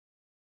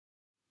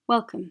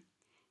Welcome.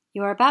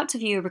 You are about to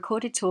view a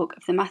recorded talk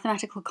of the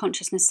Mathematical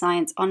Consciousness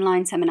Science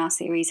online seminar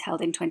series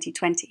held in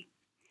 2020.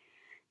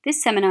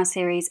 This seminar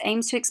series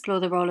aims to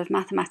explore the role of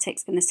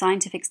mathematics in the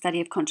scientific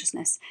study of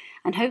consciousness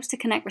and hopes to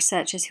connect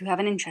researchers who have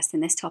an interest in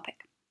this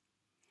topic.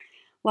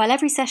 While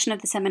every session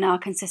of the seminar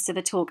consists of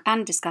a talk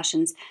and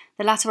discussions,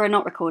 the latter are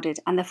not recorded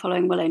and the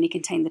following will only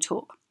contain the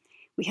talk.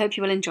 We hope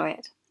you will enjoy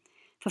it.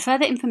 For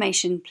further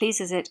information, please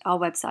visit our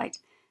website,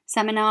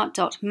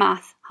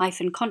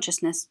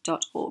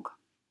 seminar.math-consciousness.org.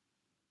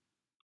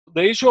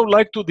 The issue I would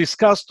like to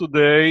discuss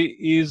today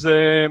is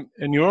a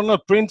neuronal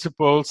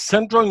principles,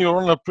 central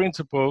neuronal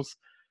principles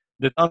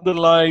that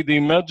underlie the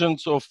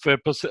emergence of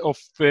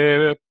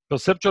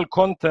perceptual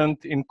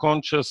content in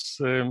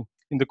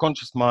the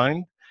conscious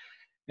mind.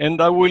 And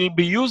I will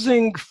be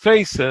using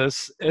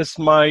faces as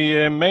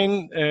my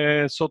main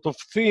sort of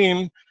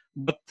theme,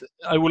 but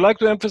I would like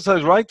to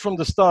emphasize right from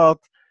the start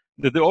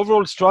that the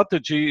overall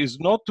strategy is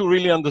not to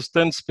really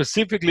understand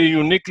specifically,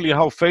 uniquely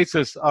how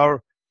faces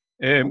are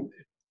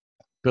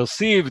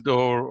perceived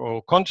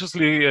or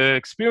consciously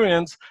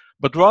experienced,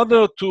 but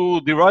rather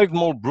to derive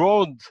more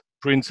broad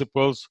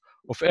principles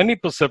of any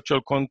perceptual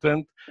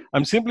content.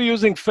 I'm simply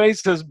using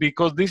faces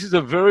because this is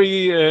a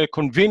very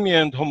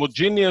convenient,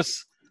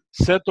 homogeneous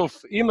set of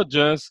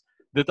images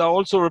that are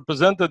also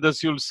represented,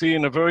 as you'll see,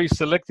 in a very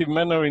selective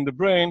manner in the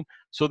brain.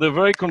 So they're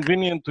very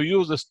convenient to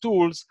use as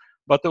tools,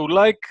 but I would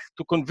like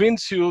to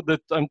convince you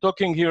that I'm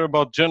talking here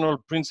about general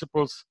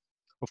principles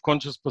of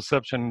conscious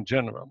perception in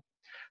general.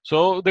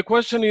 So the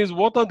question is,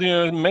 what are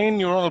the main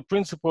neuronal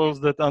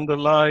principles that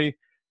underlie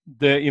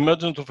the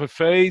emergence of a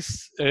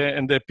face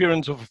and the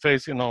appearance of a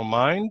face in our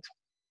mind?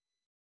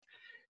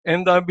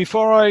 And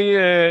before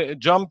I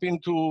jump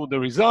into the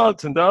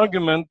results and the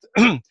argument,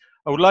 I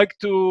would like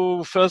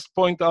to first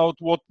point out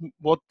what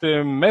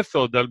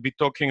method I'll be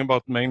talking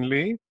about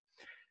mainly.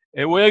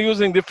 We are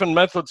using different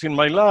methods in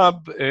my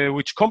lab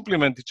which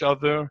complement each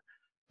other,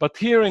 but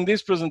here in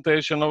this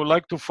presentation I would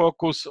like to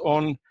focus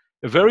on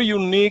a very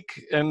unique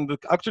and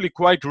actually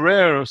quite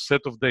rare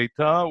set of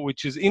data,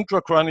 which is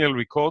intra-cranial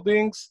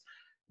recordings.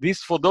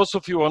 These, for those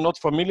of you who are not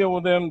familiar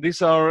with them,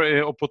 these are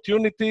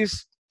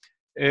opportunities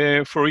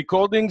for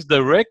recordings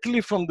directly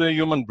from the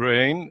human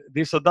brain.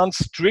 These are done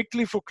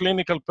strictly for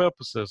clinical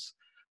purposes.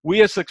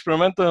 We as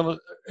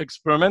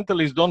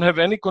experimentalists don't have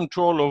any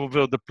control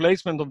over the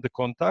placement of the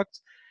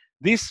contacts.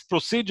 This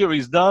procedure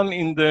is done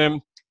in the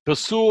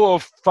pursuit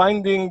of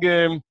finding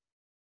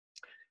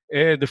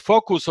the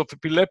focus of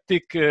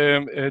epileptic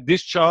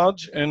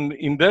discharge, and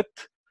in that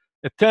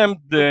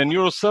attempt, the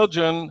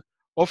neurosurgeon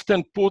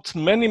often puts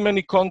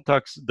many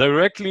contacts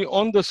directly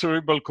on the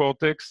cerebral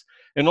cortex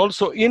and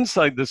also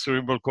inside the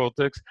cerebral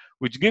cortex,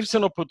 which gives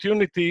an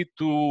opportunity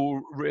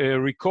to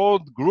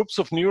record groups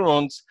of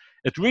neurons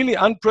at really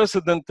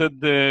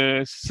unprecedented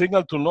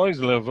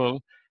signal-to-noise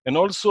level, and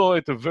also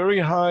at a very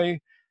high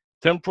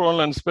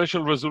temporal and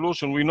spatial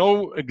resolution. We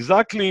know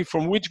exactly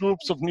from which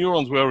groups of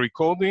neurons we are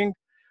recording.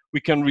 We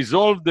can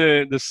resolve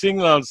the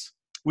signals,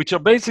 which are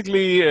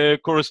basically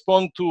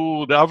correspond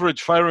to the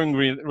average firing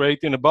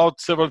rate in about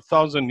several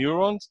thousand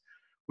neurons.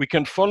 We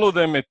can follow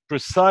them at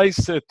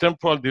precise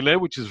temporal delay,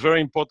 which is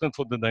very important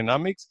for the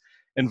dynamics.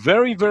 And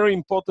very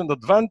important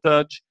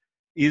advantage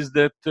is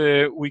that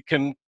the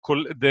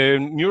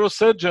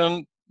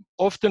neurosurgeon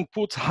often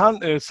puts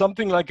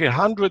something like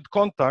 100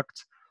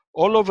 contacts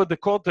all over the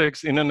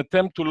cortex in an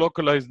attempt to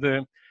localize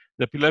the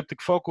epileptic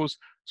focus.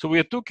 So we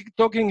are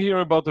talking here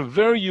about a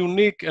very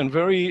unique and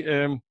very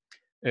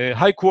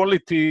high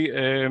quality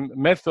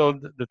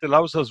method that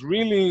allows us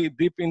really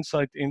deep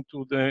insight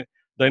into the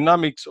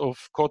dynamics of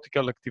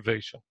cortical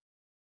activation.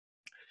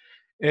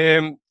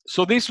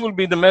 So this will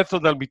be the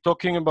method I'll be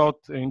talking about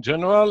in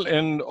general.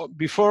 And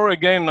before,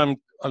 again,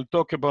 I'll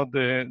talk about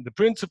the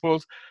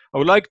principles, I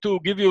would like to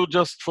give you,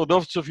 just for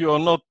those of you who are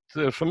not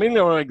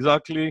familiar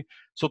exactly,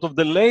 sort of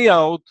the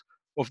layout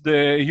of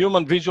the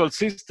human visual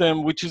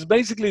system, which is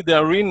basically the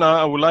arena,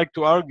 I would like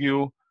to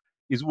argue,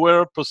 is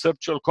where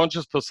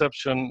conscious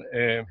perception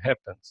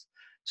happens.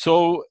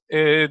 So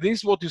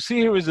what you see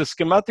here is a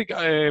schematic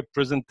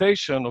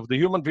presentation of the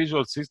human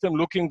visual system,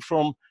 looking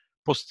from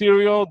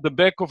posterior, the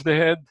back of the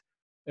head,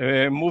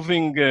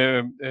 moving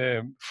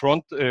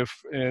front to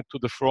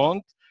the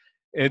front.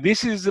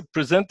 This is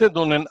presented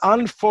on an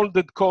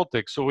unfolded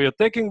cortex. So we are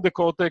taking the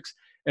cortex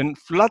and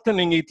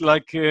flattening it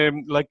like a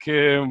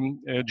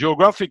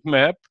geographic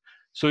map.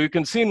 So you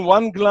can see in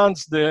one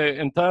glance the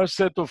entire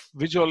set of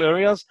visual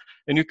areas.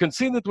 And you can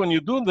see that when you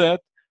do that,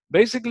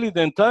 basically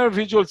the entire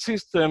visual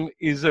system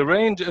is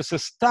arranged as a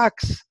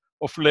stacks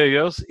of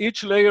layers.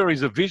 Each layer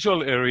is a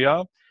visual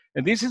area.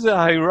 And this is a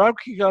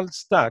hierarchical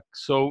stack.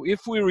 So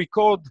if we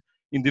record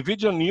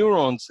individual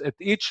neurons at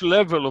each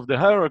level of the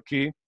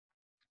hierarchy,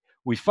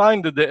 we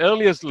find that the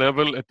earliest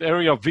level at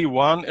area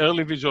V1,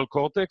 early visual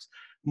cortex,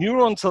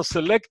 neurons are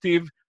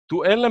selective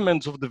to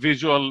elements of the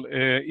visual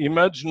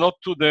image, not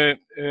to the,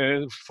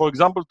 for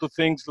example, to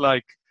things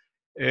like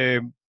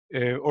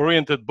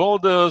oriented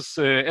borders,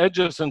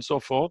 edges, and so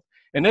forth.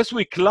 And as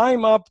we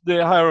climb up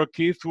the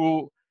hierarchy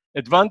through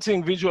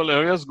advancing visual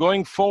areas,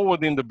 going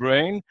forward in the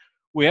brain.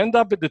 We end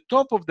up at the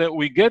top of that,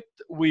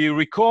 we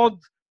record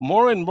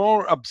more and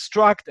more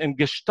abstract and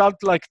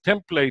gestalt-like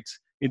templates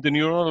in the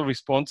neuronal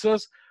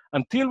responses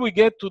until we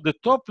get to the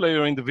top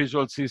layer in the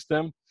visual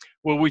system,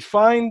 where we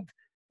find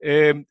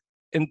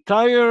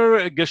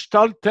entire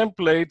gestalt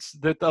templates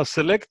that are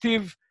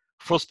selective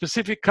for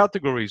specific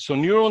categories. So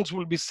neurons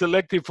will be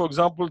selective, for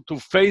example, to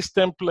face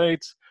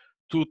templates,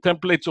 to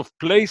templates of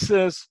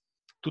places,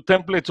 to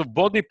templates of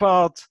body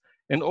parts,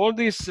 and all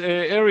these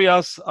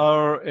areas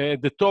are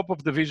at the top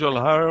of the visual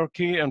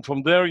hierarchy, and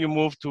from there you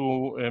move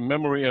to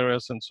memory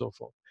areas and so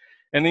forth.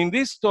 And in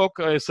this talk,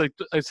 as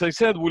I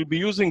said, we'll be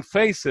using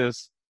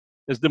faces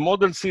as the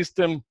model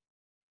system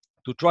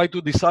to try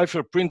to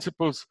decipher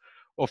principles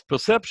of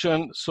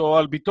perception. So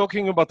I'll be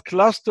talking about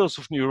clusters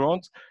of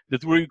neurons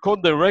that we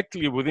record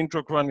directly with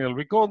intracranial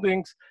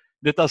recordings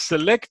that are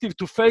selective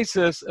to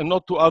faces and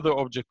not to other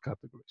object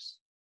categories.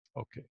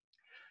 Okay.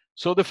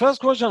 So the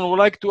first question I would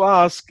like to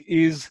ask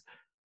is,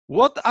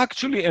 what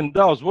actually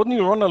endows, what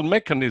neuronal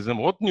mechanism,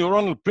 what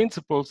neuronal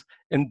principles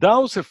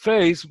endows a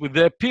face with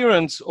the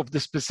appearance of the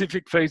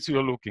specific face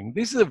you're looking?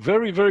 This is a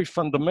very, very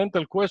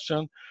fundamental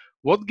question.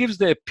 What gives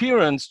the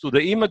appearance to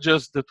the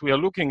images that we are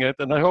looking at?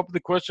 And I hope the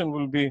question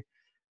will be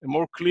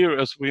more clear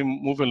as we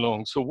move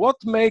along. So what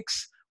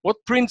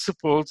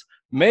principles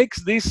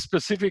makes this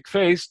specific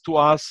face to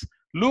us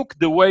look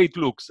the way it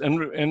looks?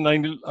 And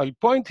I'll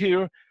point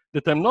here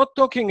that I'm not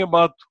talking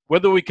about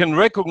whether we can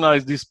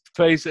recognize this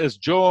face as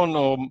John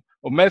or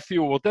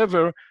Matthew or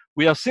whatever.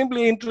 We are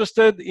simply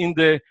interested in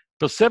the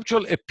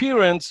perceptual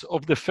appearance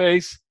of the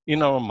face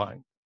in our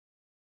mind.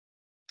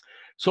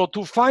 So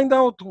to find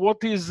out what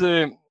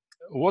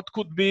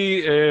could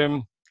be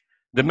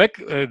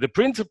the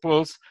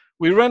principles,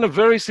 we ran a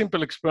very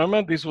simple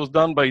experiment. This was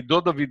done by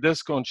Doda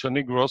Videsco and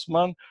Shani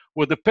Grossman,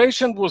 where the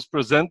patient was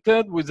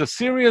presented with a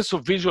series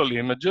of visual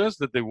images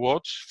that they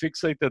watched,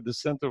 fixated at the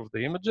center of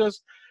the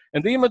images.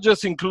 And the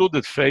images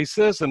included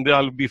faces, and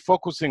I'll be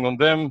focusing on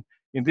them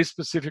in this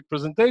specific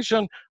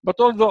presentation, but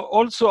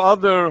also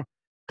other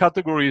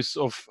categories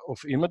of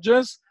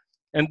images.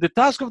 And the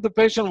task of the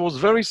patient was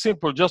very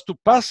simple, just to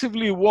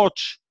passively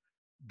watch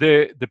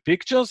the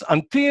pictures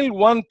until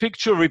one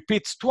picture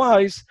repeats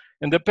twice,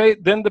 and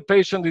then the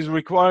patient is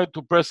required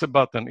to press a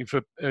button.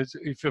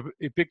 If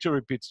a picture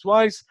repeats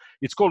twice,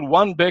 it's called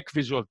one back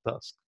visual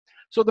task.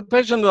 So the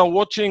patient are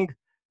watching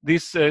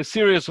this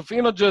series of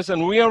images,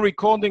 and we are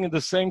recording at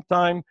the same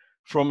time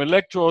from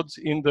electrodes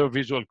in the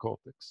visual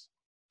cortex.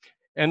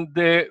 And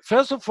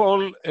first of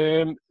all,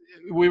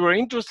 we were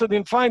interested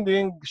in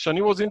finding,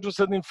 Shani was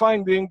interested in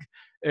finding,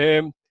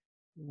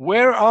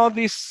 where are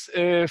these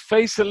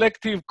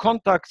face-selective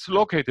contacts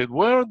located?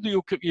 Where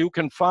do you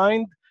can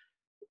find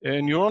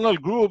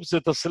neuronal groups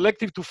that are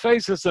selective to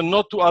faces and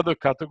not to other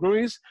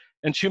categories?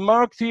 And she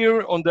marked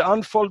here on the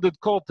unfolded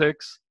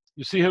cortex,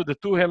 you see here the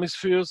two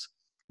hemispheres,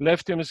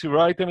 left hemisphere,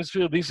 right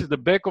hemisphere. This is the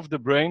back of the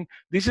brain.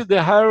 This is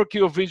the hierarchy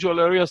of visual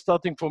areas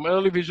starting from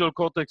early visual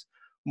cortex,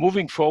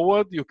 moving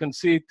forward. You can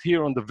see it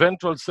here on the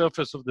ventral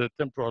surface of the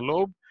temporal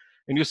lobe.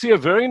 And you see a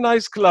very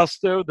nice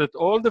cluster that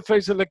all the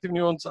face-selective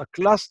neurons are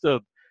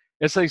clustered,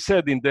 as I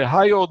said, in the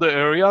high order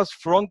areas,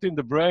 front in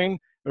the brain,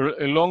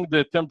 along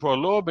the temporal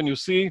lobe. And you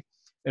see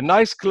a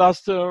nice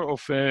cluster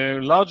of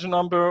a large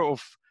number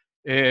of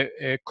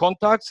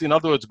contacts, in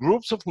other words,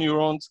 groups of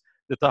neurons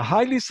that are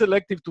highly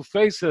selective to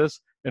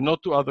faces and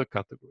not to other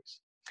categories.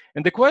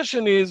 And the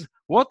question is,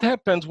 what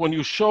happens when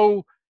you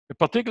show a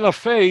particular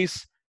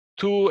face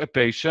to a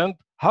patient?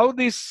 How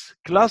these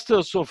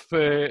clusters of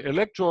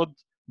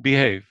electrodes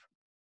behave?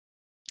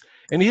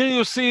 And here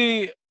you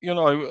see,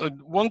 I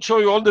won't show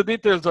you all the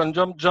details and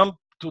jump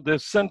to the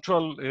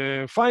central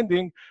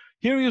finding.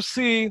 Here you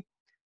see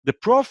the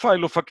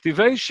profile of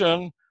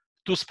activation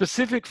to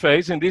specific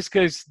phase. In this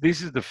case,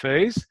 this is the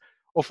phase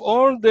of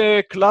all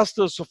the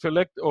clusters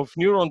of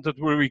neurons that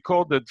were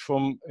recorded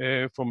from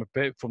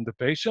the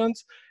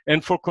patients.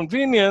 And for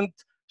convenient,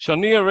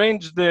 Shani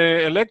arranged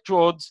the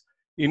electrodes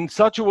in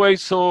such a way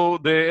so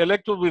the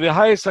electrode with the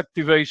highest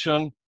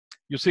activation,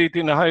 you see it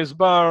in the highest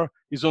bar,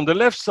 is on the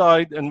left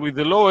side, and with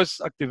the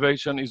lowest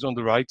activation is on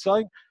the right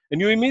side. And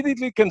you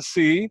immediately can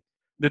see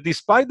that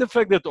despite the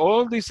fact that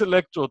all these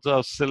electrodes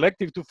are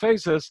selective to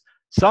phases,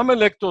 some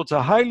electrodes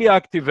are highly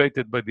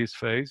activated by this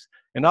phase,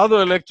 and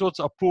other electrodes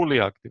are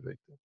poorly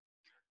activated.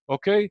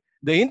 Okay?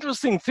 The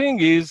interesting thing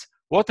is,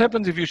 what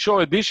happens if you show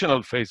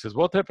additional phases?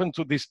 What happens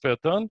to this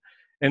pattern?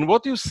 And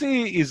what you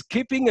see is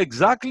keeping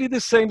exactly the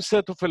same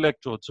set of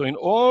electrodes. So in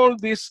all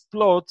these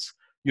plots,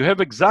 you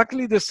have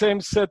exactly the same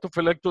set of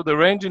electrodes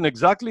arranged in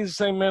exactly the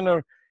same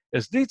manner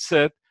as this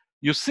set.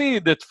 You see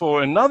that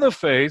for another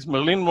phase,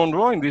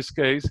 Merlin-Monroe in this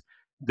case,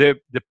 the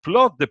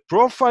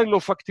profile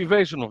of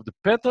activation, of the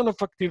pattern of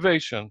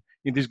activation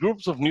in these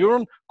groups of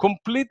neurons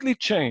completely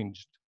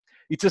changed.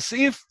 It's as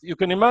if, you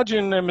can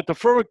imagine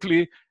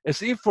metaphorically,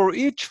 as if for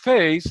each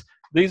phase,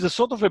 there is a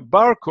sort of a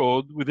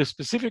barcode with a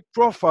specific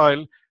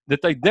profile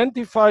that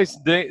identifies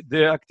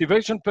the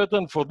activation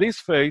pattern for this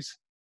phase.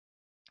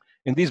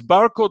 And this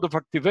barcode of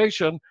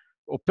activation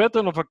or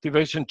pattern of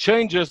activation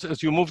changes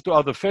as you move to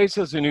other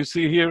faces, and you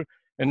see here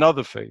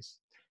another face.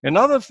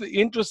 Another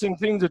interesting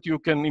thing that you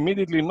can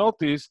immediately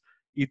notice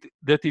is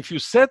that if you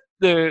set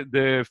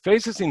the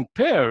faces in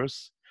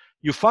pairs,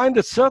 you find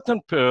that certain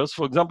pairs,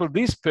 for example,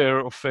 this pair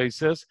of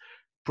faces,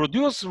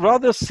 produce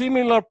rather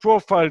similar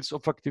profiles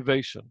of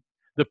activation.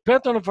 The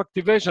pattern of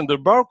activation, the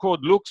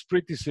barcode looks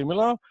pretty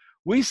similar.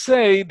 We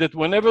say that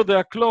whenever they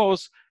are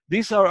close,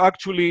 these are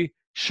actually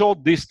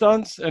short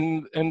distance,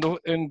 and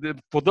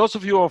for those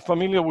of you who are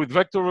familiar with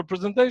vector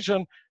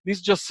representation,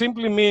 this just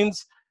simply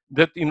means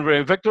that in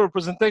a vector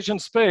representation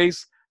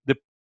space,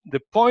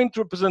 the point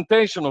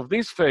representation of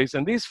this face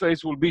and this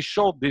face will be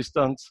short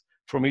distance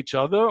from each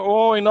other,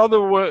 or in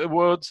other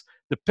words,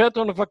 the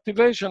pattern of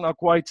activation are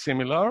quite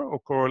similar or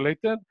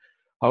correlated.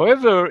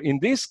 However, in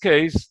this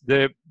case,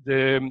 the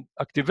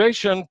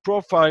activation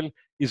profile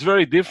is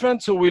very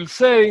different, so we'll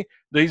say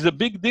there is a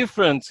big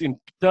difference in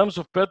terms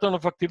of pattern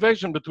of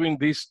activation between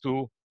these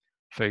two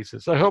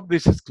faces. I hope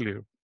this is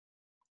clear.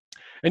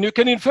 And you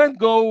can in fact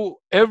go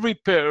every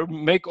pair,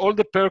 make all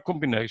the pair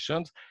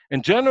combinations,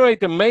 and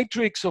generate a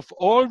matrix of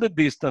all the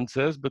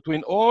distances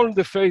between all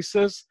the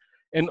faces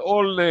and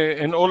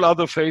all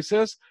other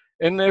faces,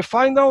 and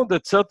find out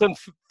that certain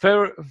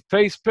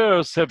face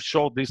pairs have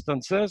short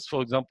distances.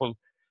 For example,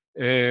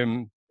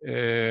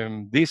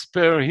 this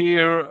pair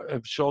here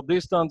have short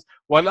distance,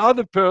 while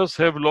other pairs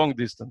have long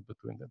distance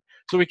between them.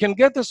 So we can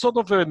get a sort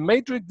of a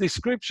matrix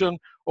description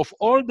of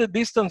all the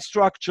distance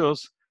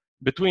structures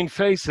between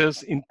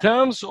faces in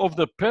terms of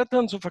the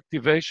patterns of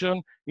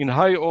activation in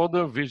high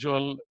order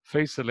visual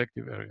face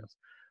selective areas.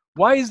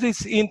 Why is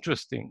this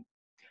interesting?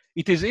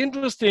 It is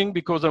interesting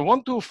because I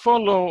want to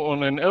follow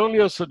on an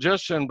earlier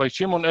suggestion by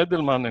Shimon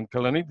Edelman and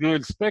Kalanit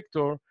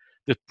Gil-Spector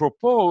that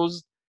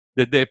proposed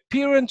that the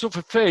appearance of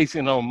a face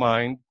in our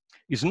mind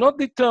is not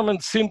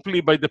determined simply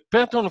by the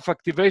pattern of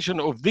activation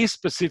of this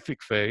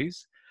specific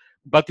face,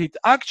 but it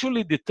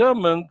actually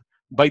determined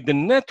by the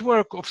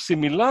network of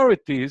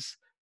similarities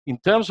in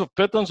terms of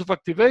patterns of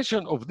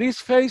activation of this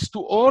face to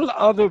all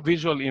other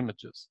visual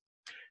images.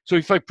 So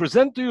if I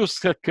present to you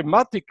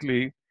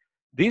schematically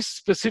this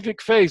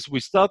specific face we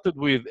started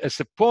with as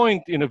a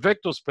point in a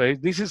vector space,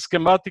 this is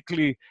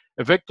schematically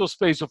a vector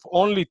space of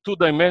only 2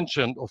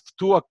 dimensions, of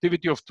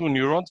activity of 2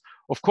 neurons.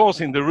 Of course,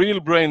 in the real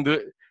brain,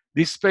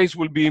 this space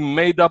will be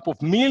made up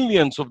of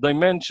millions of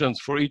dimensions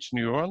for each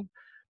neuron.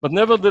 But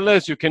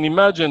nevertheless, you can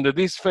imagine that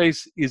this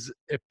face is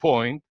a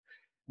point.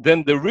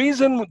 Then the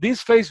reason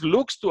this face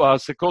looks to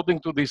us,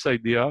 according to this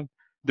idea,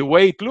 the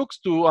way it looks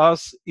to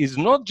us is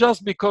not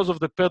just because of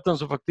the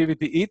patterns of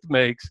activity it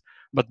makes,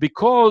 but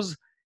because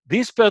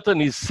this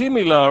pattern is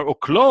similar or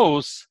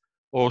close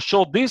or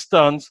short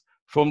distance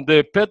from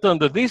the pattern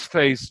that this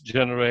face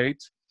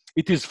generates.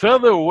 It is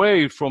further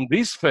away from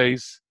this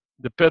face,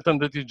 the pattern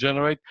that it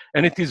generates,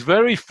 and it is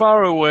very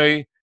far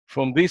away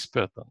from these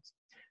patterns.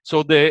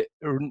 So the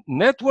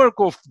network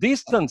of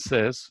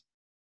distances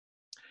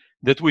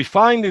that we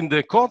find in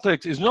the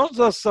cortex is not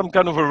just some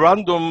kind of a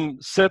random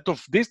set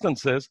of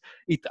distances,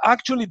 it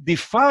actually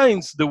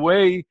defines the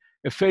way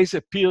a face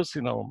appears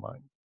in our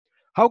mind.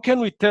 How can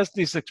we test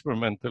this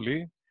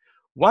experimentally?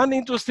 One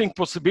interesting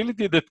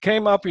possibility that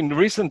came up in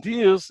recent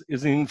years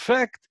is in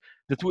fact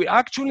that we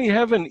actually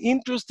have an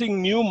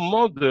interesting new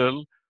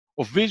model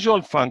of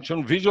visual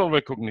function, visual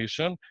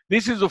recognition.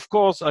 This is, of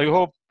course, I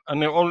hope,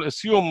 and I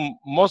assume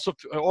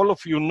all of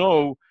you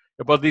know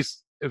about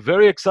this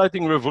very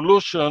exciting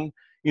revolution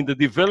in the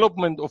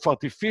development of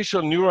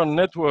artificial neural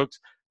networks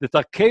that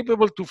are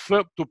capable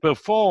to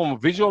perform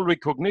visual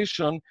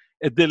recognition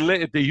at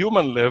the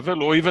human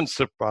level or even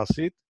surpass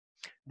it.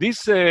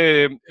 This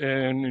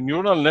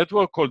neural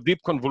network called Deep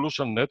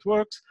Convolutional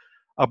Networks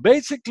are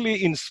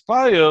basically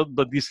inspired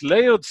by this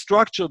layered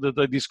structure that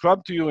I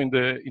described to you in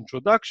the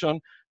introduction.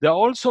 They are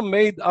also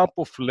made up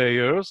of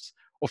layers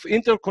of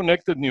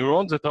interconnected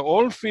neurons that are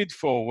all feed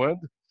forward.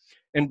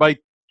 And by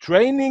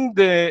training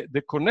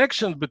the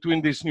connections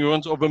between these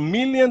neurons over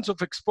millions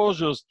of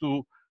exposures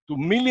to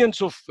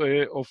millions of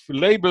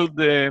labeled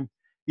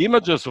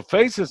images of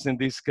faces in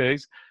this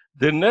case,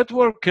 the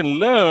network can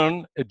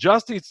learn,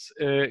 adjust its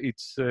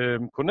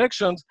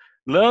connections,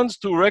 learns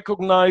to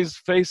recognize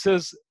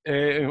faces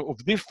of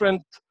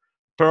different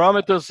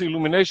parameters,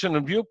 illumination,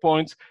 and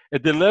viewpoints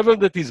at the level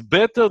that is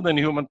better than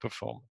human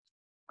performance.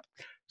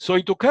 So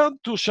it occurred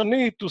to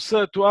Shani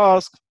to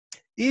ask,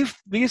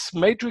 if this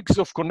matrix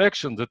of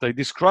connections that I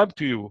described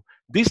to you,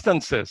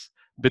 distances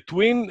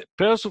between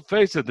pairs of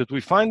faces that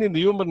we find in the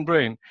human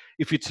brain,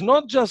 if it's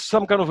not just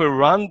some kind of a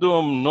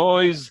random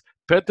noise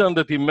pattern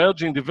that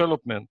emerges in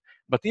development,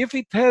 but if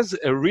it has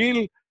a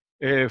real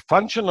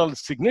functional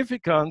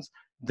significance,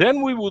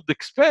 then we would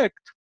expect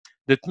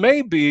that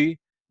maybe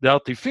the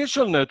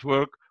artificial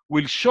network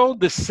will show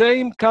the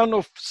same kind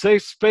of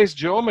safe space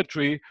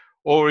geometry,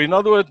 or in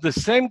other words, the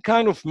same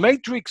kind of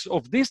matrix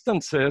of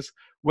distances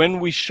when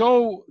we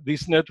show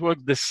this network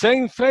the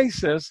same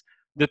faces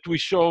that we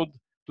showed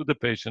to the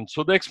patient.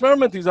 So the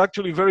experiment is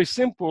actually very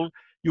simple.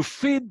 You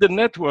feed the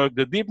network,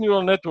 the deep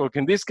neural network,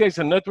 in this case,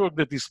 a network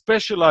that is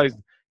specialized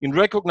in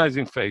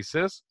recognizing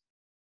faces.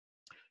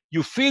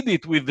 You feed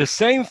it with the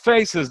same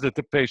faces that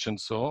the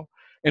patient saw,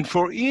 and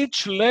for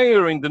each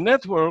layer in the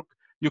network,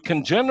 you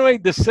can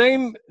generate the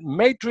same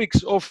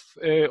matrix of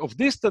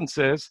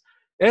distances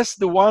as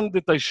the one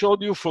that I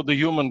showed you for the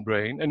human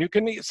brain. And you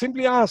can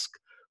simply ask,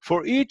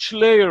 for each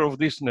layer of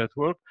this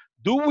network,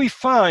 do we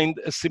find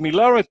a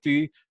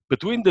similarity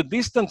between the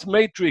distance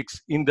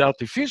matrix in the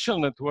artificial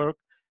network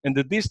and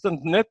the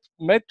distance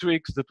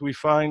matrix that we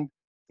find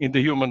in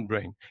the human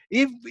brain?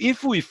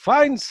 If we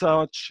find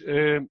such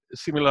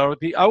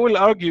similarity, I will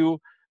argue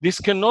this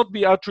cannot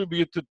be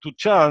attributed to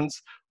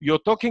chance. You're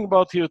talking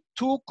about here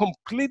two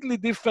completely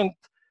different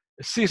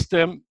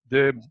systems,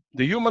 the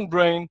human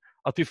brain,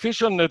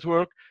 artificial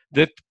network,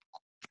 that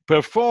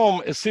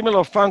perform a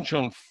similar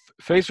function,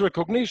 face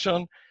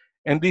recognition,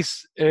 and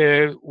this,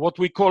 what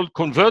we call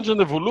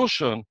convergent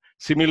evolution,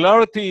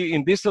 similarity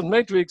in distance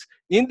matrix,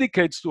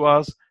 indicates to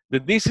us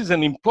that this is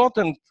an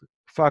important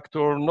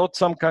factor, not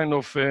some kind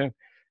of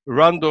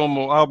random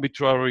or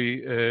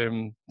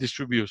arbitrary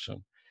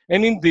distribution.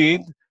 And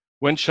indeed,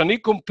 when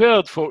Shani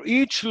compared for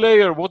each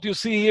layer, what you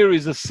see here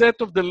is a set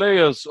of the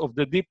layers of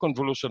the deep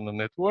convolutional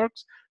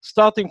networks,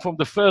 starting from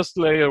the first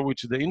layer,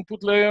 which is the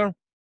input layer,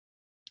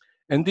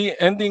 and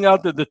ending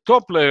out at the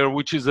top layer,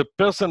 which is a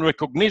person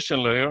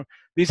recognition layer.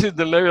 This is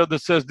the layer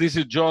that says, this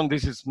is John,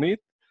 this is Smith.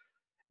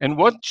 And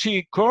what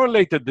she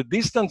correlated, the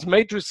distance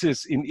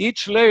matrices in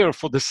each layer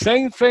for the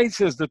same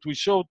faces that we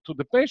showed to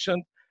the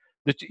patient,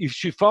 that if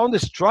she found a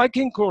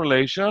striking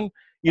correlation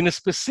in a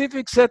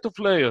specific set of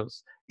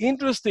layers.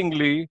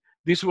 Interestingly,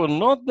 these were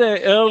not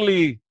the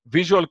early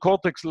visual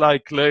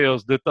cortex-like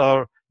layers that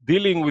are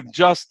dealing with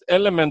just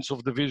elements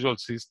of the visual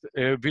system,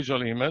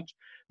 visual image.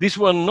 These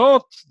were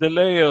not the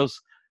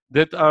layers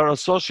that are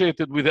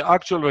associated with the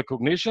actual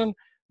recognition.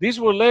 These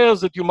were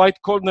layers that you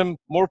might call them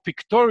more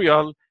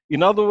pictorial.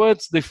 In other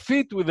words, they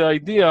fit with the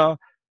idea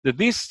that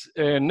these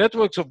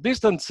networks of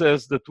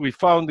distances that we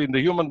found in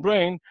the human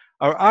brain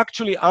are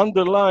actually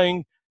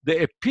underlying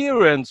the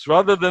appearance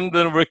rather than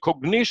the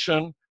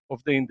recognition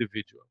of the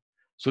individual.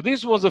 So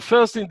this was the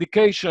first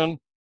indication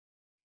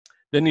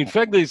that in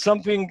fact there is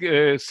something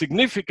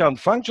significant,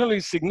 functionally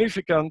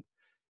significant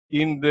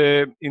in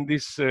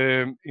this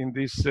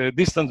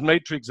distance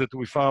matrix that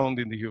we found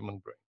in the human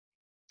brain.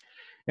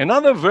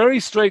 Another very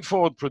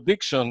straightforward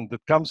prediction that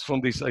comes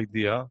from this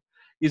idea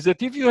is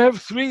that if you have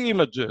three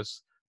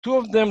images, two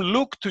of them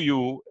look to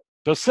you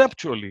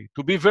perceptually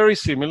to be very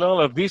similar,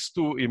 like these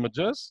two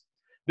images.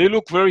 They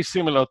look very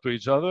similar to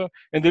each other,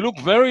 and they look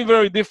very,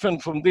 very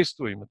different from these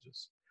two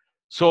images.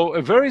 So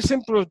a very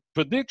simple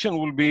prediction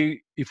will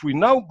be, if we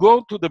now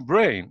go to the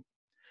brain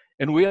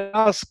and we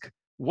ask,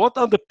 what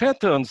are the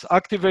patterns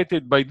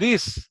activated by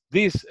this,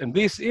 and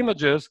these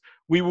images,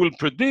 we will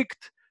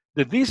predict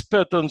that these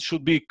patterns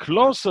should be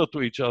closer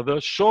to each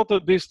other, shorter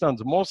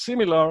distance, more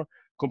similar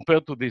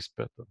compared to this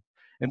pattern.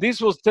 And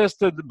this was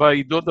tested by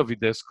Ido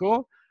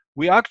Davidesco.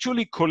 We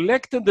actually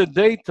collected the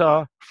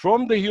data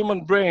from the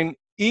human brain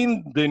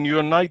in the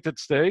United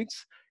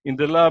States, in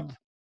the lab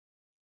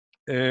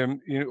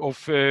of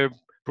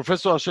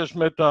Professor Ashish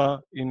Mehta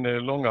in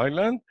Long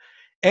Island.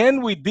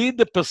 And we did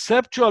the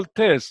perceptual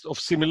test of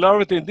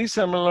similarity and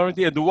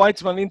dissimilarity at the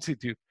Weizmann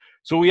Institute.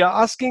 So we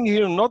are asking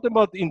here not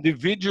about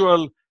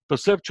individual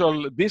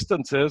perceptual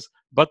distances,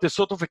 but a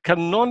sort of a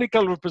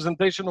canonical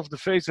representation of the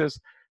faces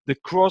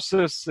that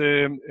crosses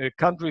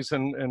countries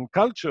and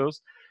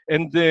cultures.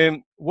 And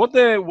the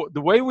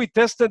way we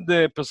tested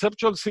the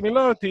perceptual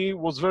similarity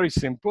was very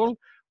simple.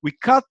 We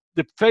cut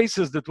the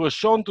faces that were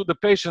shown to the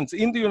patients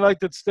in the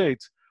United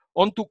States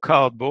onto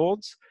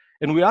cardboards,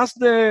 and we asked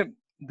the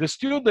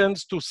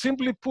students to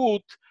simply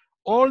put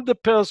all the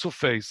pairs of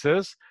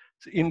faces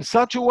in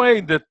such a way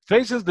that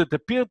faces that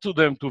appear to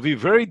them to be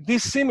very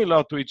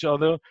dissimilar to each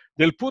other,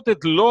 they'll put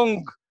at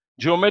long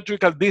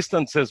geometrical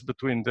distances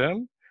between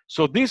them.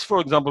 So these,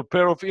 for example,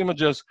 pair of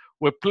images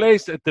were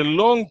placed at a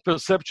long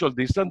perceptual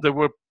distance. They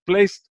were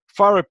placed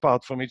far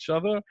apart from each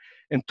other.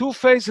 And two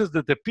faces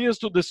that appears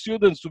to the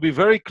students to be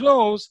very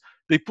close,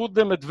 they put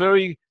them at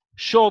very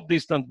short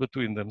distance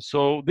between them.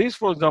 So these,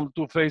 for example,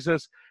 two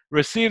faces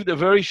received a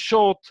very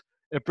short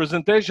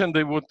presentation.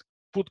 They would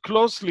put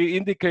closely,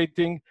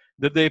 indicating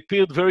that they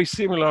appeared very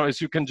similar, as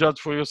you can judge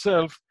for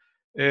yourself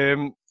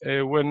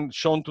when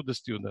shown to the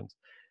students.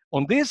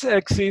 On this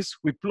axis,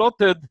 we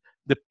plotted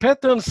the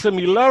pattern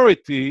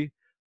similarity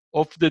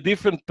of the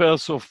different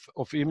pairs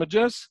of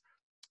images.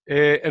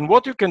 And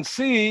what you can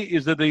see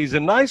is that there is a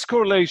nice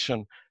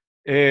correlation.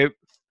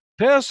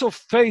 Pairs of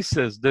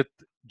faces that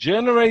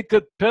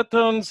generated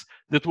patterns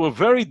that were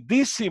very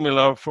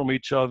dissimilar from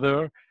each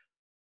other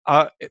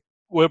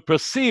were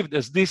perceived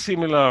as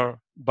dissimilar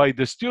by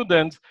the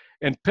students,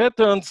 and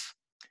patterns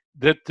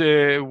that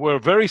were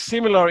very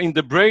similar in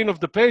the brain of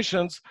the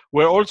patients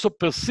were also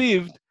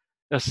perceived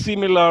as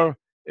similar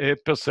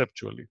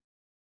perceptually.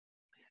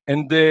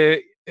 And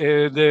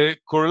the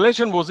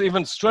correlation was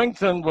even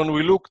strengthened when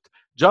we looked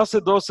just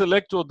at those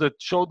electrodes that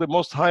showed the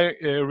most high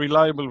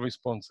reliable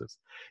responses.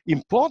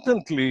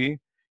 Importantly,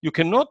 you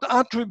cannot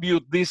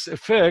attribute this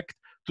effect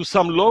to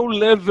some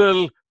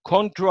low-level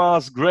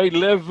contrast, gray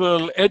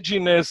level,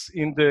 edginess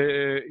in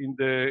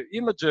the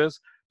images,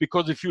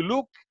 because if you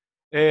look,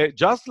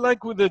 just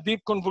like with the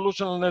deep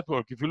convolutional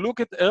network, if you look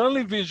at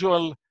early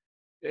visual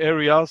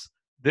areas,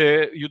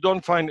 you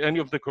don't find any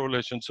of the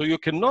correlation. So you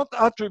cannot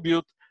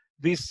attribute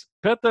this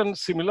pattern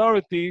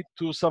similarity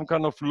to some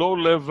kind of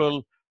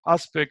low-level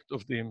aspect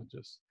of the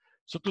images.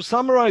 So to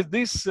summarize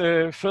this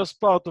first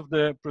part of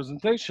the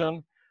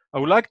presentation, I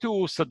would like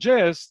to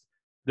suggest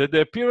that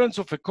the appearance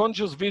of a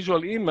conscious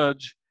visual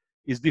image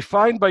is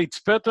defined by its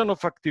pattern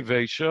of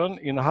activation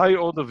in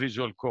high-order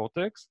visual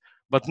cortex,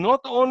 but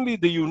not only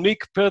the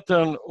unique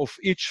pattern of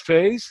each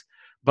phase,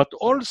 but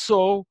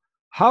also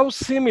how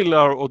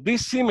similar or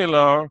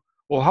dissimilar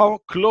or how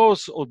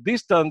close or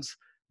distant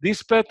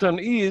this pattern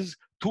is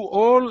to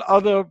all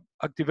other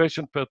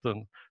activation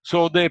patterns.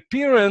 So the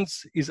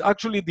appearance is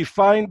actually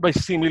defined by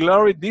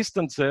similarity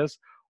distances,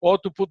 or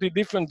to put it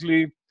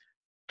differently,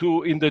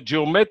 in the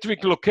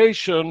geometric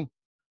location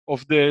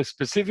of the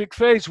specific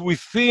phase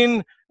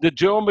within the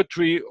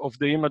geometry of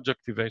the image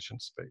activation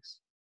space.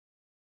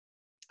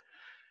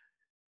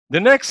 The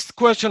next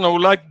question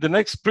the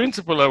next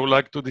principle I would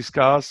like to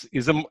discuss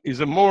is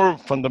a more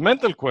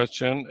fundamental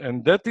question,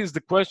 and that is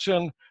the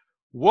question,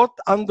 what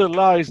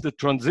underlies the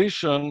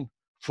transition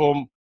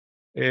from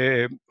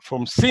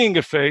seeing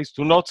a face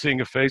to not seeing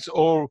a face,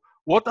 or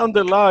what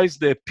underlies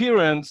the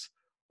appearance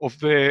of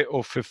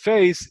a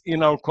face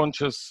in our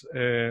conscious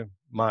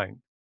mind.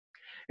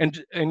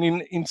 And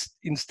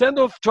instead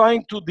of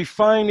trying to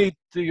define it,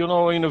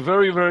 in a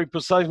very, very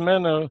precise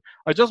manner,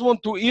 I just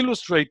want to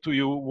illustrate to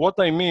you what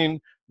I mean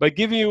by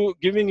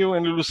giving you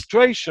an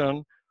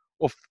illustration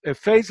of a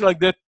face like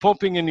that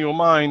popping in your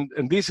mind.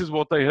 And this is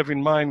what I have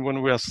in mind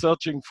when we are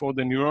searching for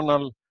the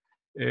neuronal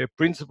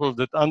principles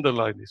that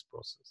underlie this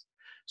process.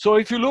 So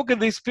if you look at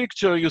this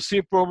picture, you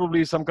see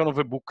probably some kind of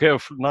a bouquet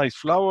of nice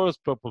flowers,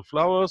 purple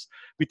flowers.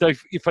 But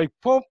if I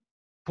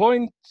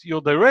point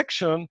your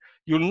direction,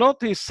 you'll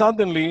notice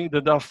suddenly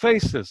that there are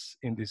faces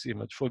in this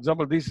image. For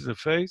example, this is a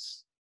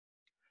face.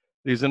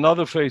 There's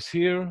another face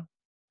here.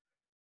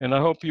 And I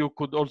hope you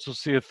could also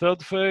see a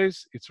third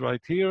face. It's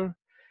right here.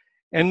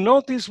 And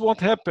notice what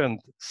happened.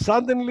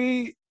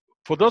 Suddenly,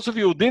 for those of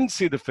you who didn't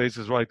see the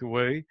faces right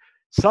away,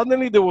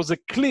 suddenly there was a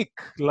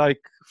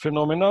click-like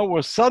phenomena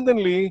where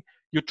suddenly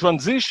you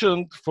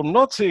transitioned from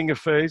not seeing a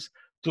face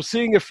to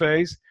seeing a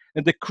face.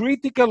 And the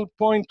critical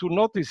point to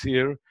notice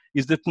here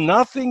is that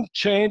nothing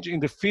changed in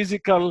the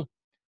physical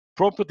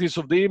properties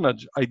of the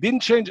image. I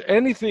didn't change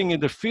anything in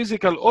the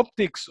physical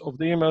optics of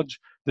the image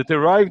that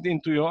arrived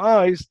into your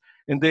eyes,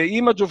 and the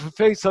image of a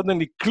face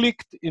suddenly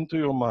clicked into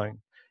your mind.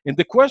 And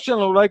the question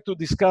I would like to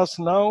discuss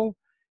now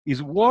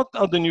is, what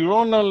are the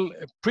neuronal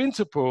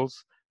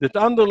principles that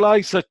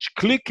underlie such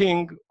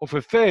clicking of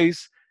a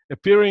face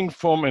appearing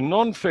from a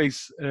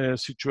non-face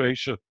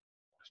situation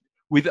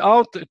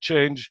without a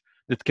change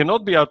that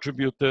cannot be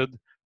attributed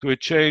to a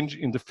change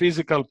in the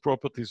physical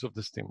properties of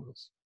the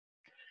stimulus.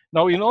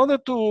 Now, in order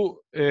to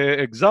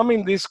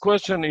examine this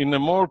question in a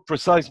more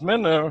precise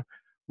manner,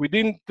 we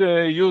didn't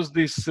use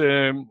this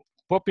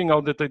popping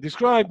out that I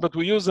described, but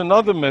we use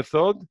another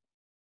method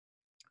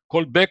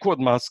called backward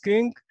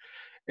masking.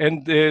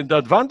 And the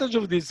advantage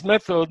of this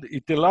method,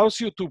 it allows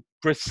you to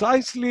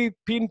precisely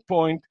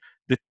pinpoint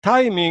the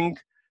timing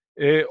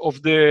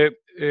of the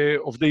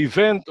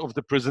event, of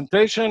the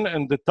presentation,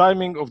 and the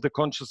timing of the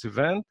conscious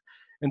event.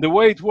 And the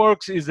way it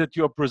works is that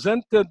you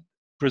are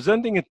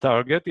presenting a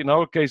target, in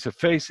our case, a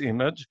face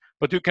image,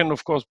 but you can,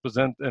 of course,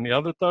 present any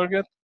other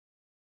target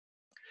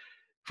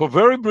for a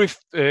very brief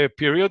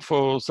period,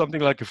 for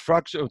something like a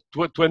fraction of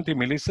 20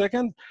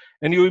 milliseconds,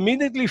 and you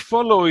immediately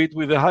follow it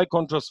with a high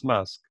contrast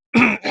mask.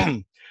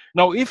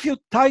 Now, if you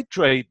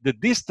titrate the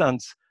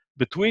distance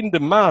between the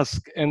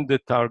mask and the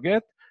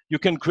target, you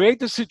can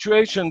create a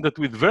situation that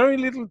with very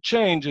little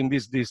change in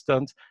this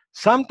distance,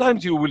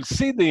 sometimes you will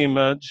see the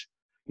image.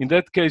 In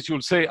that case,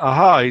 you'll say,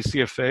 aha, I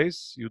see a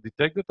face, you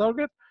detect the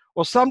target.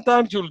 Or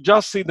sometimes you'll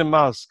just see the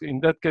mask. In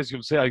that case,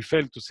 you'll say, I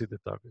failed to see the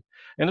target.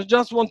 And I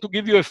just want to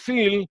give you a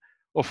feel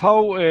of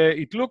how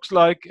it looks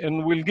like,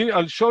 and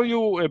I'll show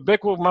you a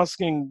backward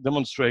masking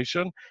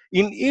demonstration.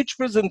 In each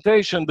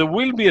presentation, there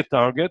will be a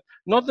target,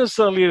 not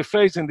necessarily a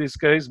face in this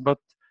case, but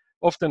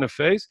often a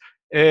face,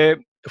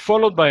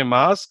 followed by a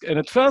mask. And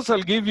at first,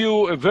 I'll give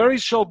you a very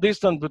short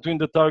distance between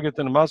the target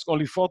and the mask,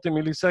 only 40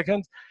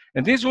 milliseconds.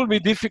 And this will be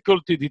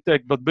difficult to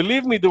detect, but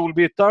believe me, there will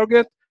be a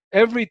target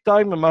every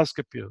time a mask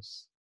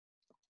appears.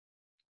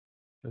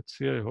 Let's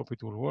see, I hope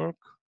it will work.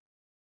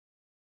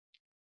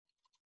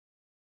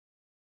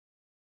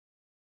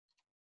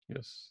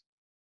 Yes.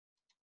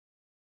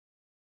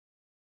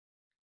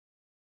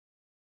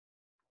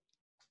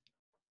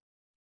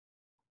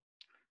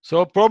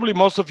 So probably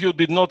most of you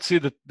did not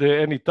see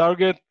any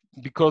target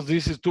because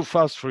this is too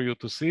fast for you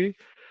to see.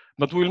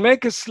 But we'll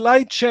make a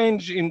slight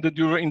change in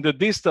the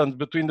distance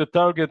between the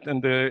target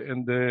and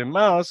the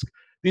mask.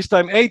 This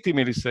time 80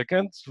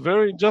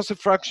 milliseconds, just a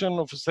fraction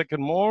of a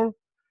second more.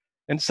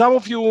 And some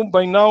of you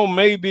by now,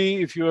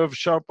 maybe if you have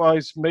sharp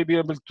eyes, may be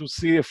able to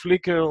see a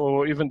flicker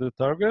or even the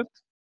target.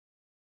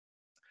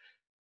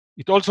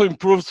 It also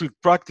improves with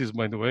practice,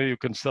 by the way. You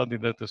can study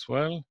that as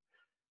well.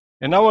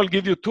 And now I'll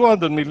give you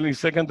 200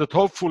 milliseconds that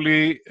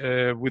hopefully,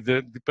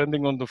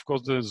 depending on, of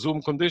course, the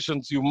zoom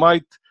conditions, you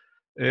might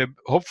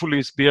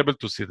hopefully be able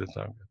to see the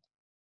target.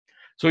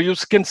 So you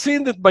can see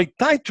that by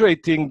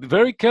titrating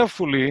very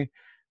carefully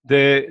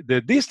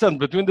the distance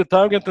between the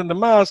target and the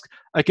mask,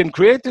 I can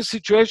create a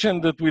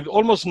situation that with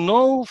almost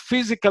no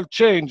physical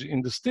change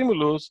in the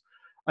stimulus,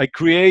 I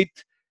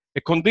create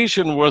a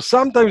condition where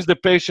sometimes the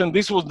patient,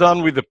 this was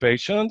done with the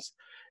patients,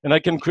 and I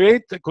can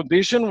create a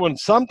condition when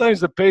sometimes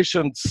the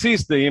patient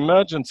sees the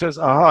image and says,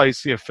 aha, I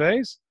see a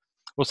face,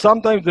 or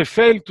sometimes they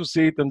fail to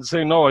see it and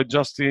say, no, I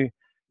just see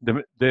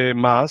the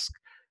mask,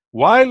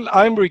 while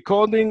I'm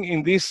recording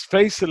in these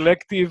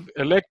face-selective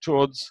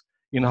electrodes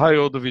in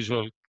high-order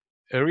visual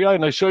area.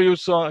 And I show you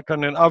some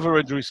kind of an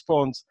average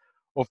response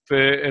of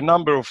a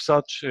number of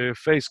such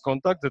face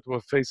contact that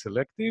were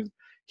face-selective.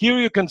 Here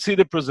you can see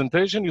the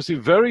presentation. You see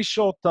very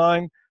short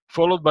time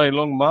followed by a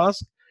long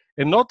mask.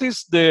 And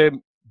notice the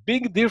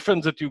big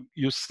difference that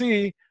you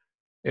see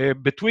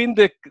between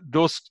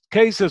those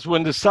cases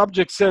when the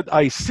subject said,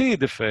 I see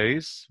the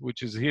face,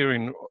 which is here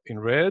in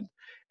red,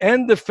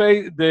 and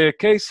the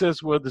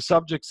cases where the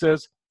subject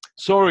says,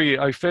 sorry,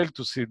 I failed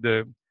to see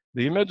the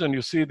image, and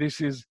you see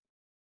this is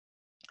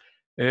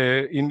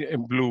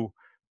in blue.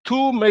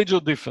 Two major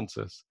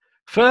differences.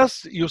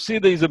 First, you see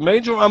there is a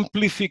major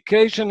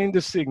amplification in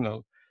the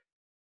signal.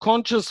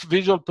 Conscious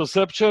visual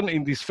perception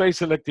in this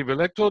face-selective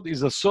electrode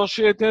is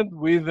associated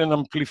with an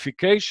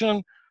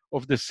amplification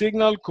of the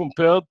signal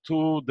compared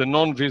to the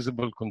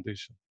non-visible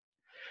condition.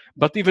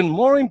 But even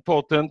more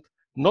important,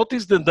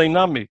 notice the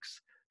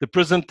dynamics. The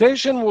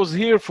presentation was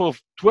here for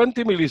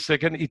 20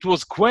 milliseconds. It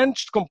was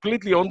quenched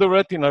completely on the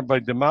retina by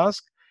the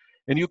mask.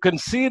 And you can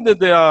see that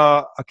the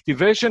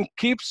activation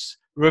keeps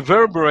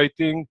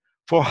reverberating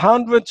for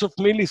hundreds of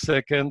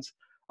milliseconds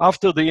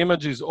after the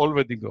image is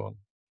already gone.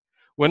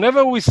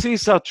 Whenever we see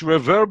such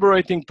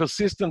reverberating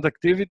persistent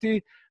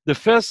activity, the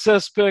first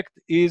suspect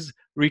is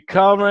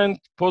recurrent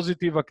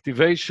positive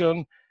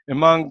activation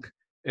among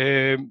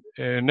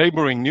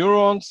neighboring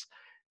neurons.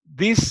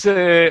 This,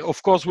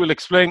 of course, will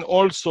explain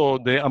also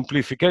the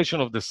amplification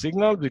of the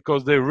signal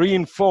because they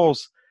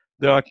reinforce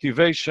their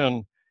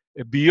activation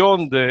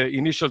beyond the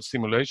initial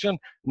stimulation.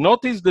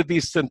 Notice that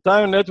this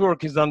entire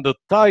network is under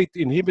tight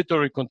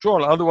inhibitory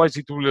control, otherwise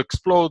it will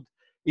explode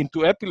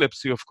into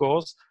epilepsy, of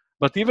course.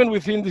 But even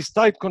within this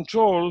tight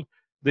control,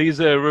 there is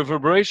a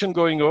reverberation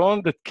going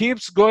on that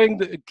keeps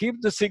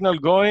the signal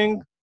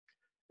going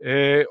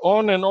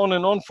on and on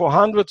and on for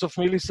hundreds of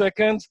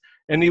milliseconds.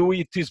 And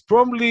it is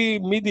probably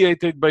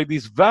mediated by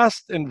this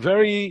vast and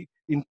very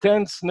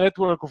intense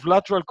network of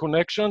lateral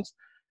connections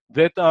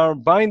that are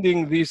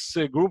binding these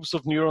groups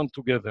of neurons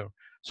together.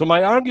 So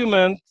my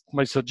argument,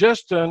 my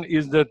suggestion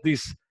is that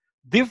this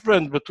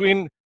difference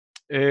between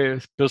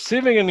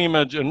perceiving an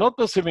image and not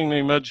perceiving an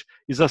image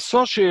is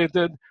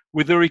associated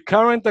with the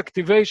recurrent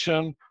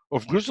activation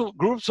of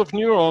groups of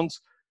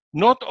neurons,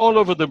 not all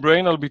over the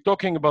brain, I'll be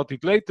talking about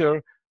it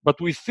later, but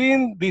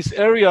within these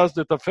areas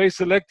that are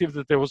face-selective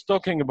that I was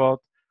talking about,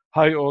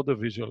 high-order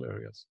visual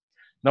areas.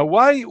 Now,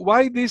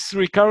 why this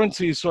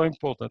recurrency is so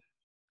important?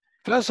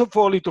 First of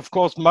all, it of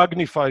course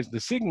magnifies the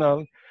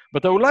signal,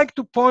 but I would like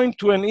to point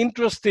to an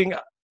interesting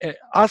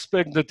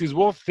aspect that is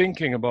worth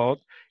thinking about.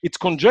 It's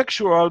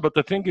conjectural, but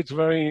I think it's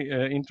very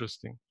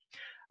interesting.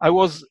 I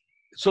was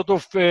sort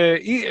of,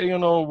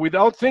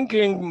 without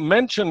thinking,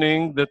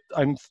 mentioning that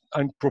I'm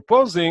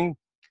proposing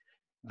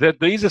that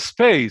there is a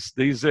space,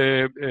 there is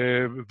a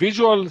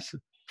visual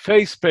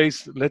face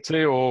space, let's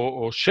say,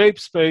 or shape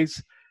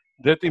space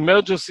that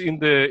emerges in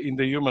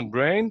the human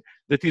brain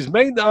that is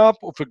made up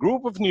of a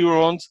group of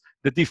neurons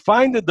that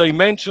define the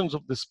dimensions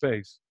of the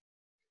space.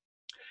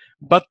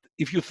 But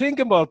if you think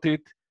about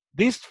it,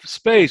 this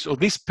space or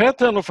this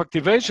pattern of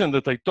activation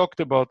that I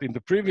talked about in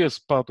the previous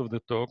part of the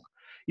talk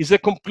is a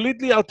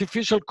completely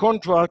artificial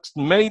contrast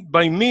made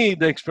by me,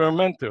 the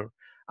experimenter.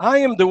 I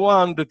am the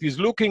one that is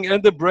looking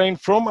at the brain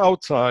from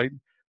outside,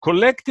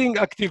 collecting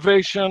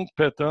activation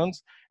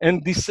patterns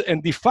and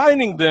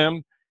defining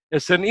them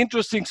as an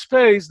interesting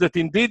space that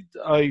indeed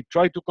I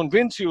try to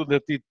convince you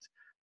that it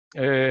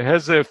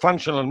has a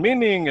functional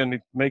meaning and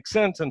it makes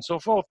sense and so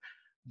forth.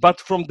 But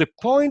from the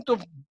point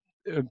of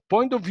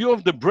view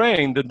of the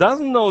brain that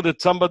doesn't know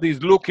that somebody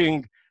is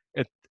looking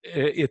at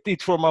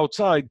it from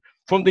outside,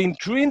 from the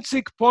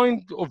intrinsic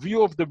point of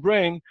view of the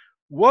brain,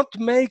 what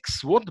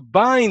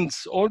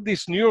binds all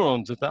these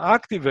neurons that are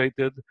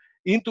activated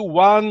into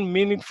one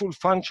meaningful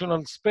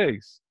functional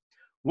space?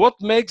 What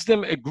makes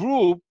them a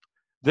group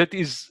that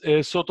is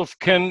you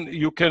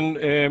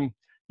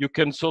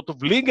can sort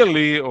of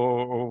legally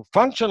or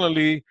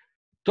functionally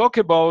talk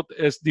about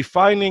as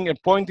defining a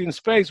point in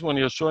space when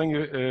you're showing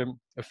a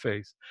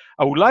face?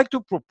 I would like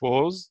to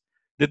propose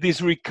that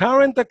this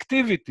recurrent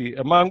activity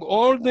among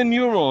all the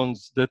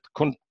neurons that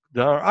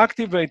are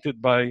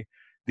activated by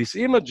these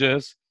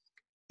images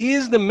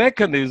is the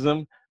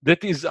mechanism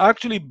that is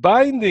actually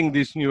binding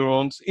these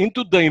neurons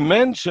into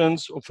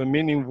dimensions of a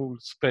meaningful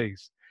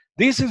space.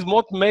 This is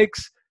what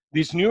makes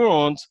these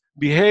neurons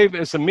behave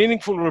as a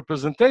meaningful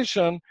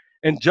representation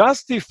and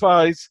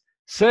justifies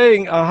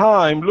saying,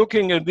 aha, I'm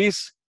looking at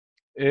this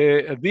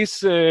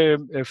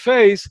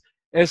phase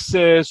as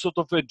a sort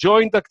of a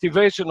joint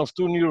activation of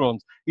two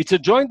neurons. It's a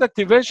joint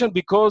activation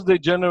because they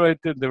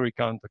generated the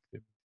recurrent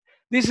activity.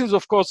 This is,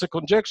 of course, a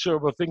conjecture,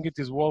 but I think it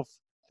is worth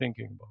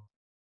thinking about.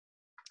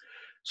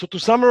 So to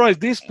summarize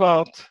this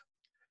part,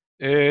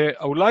 I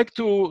would like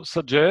to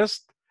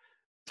suggest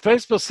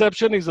face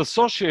perception is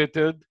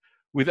associated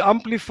with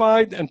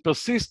amplified and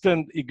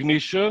persistent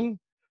ignition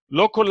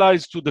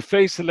localized to the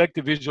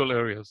face-selective visual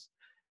areas.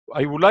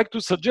 I would like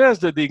to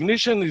suggest that the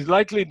ignition is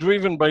likely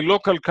driven by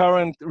local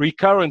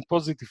recurrent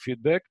positive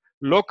feedback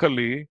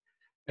locally,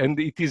 and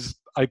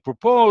I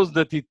propose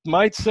that it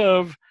might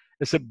serve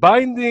as a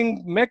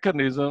binding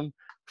mechanism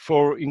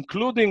for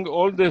including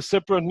all the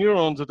separate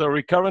neurons that are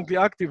recurrently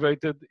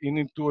activated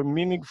into a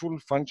meaningful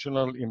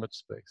functional image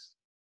space.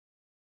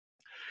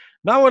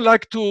 Now I'd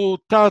like to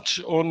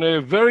touch on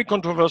a very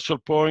controversial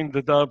point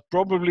that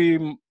probably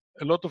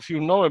a lot of you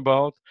know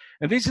about,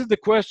 and this is the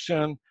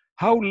question,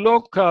 how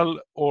local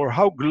or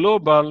how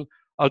global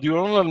are the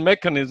neuronal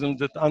mechanisms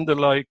that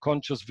underlie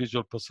conscious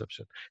visual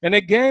perception? And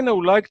again, I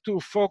would like to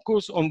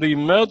focus on the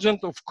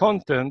emergence of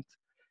content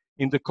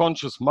in the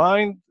conscious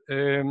mind,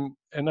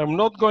 and I'm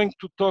not going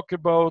to talk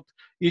about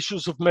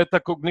issues of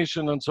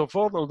metacognition and so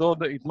forth, although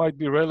it might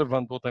be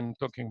relevant what I'm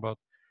talking about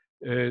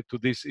to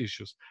these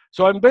issues.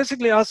 So I'm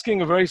basically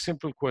asking a very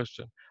simple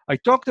question. I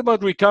talked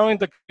about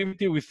recurrent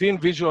activity within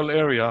visual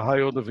area,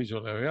 high order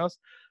visual areas,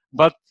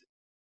 but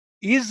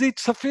is it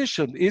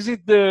sufficient? Is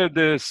it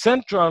the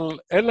central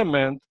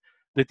element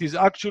that is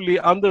actually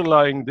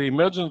underlying the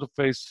emergence of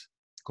face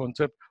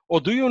concept?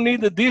 Or do you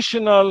need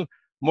additional,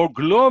 more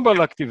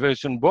global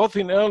activation, both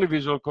in early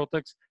visual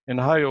cortex and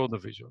high order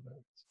visual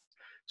areas?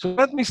 So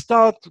let me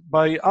start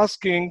by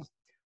asking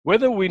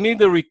whether we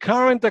need a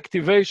recurrent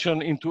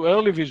activation into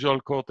early visual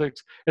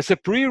cortex as a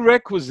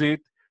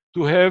prerequisite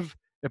to have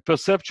a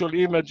perceptual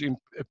image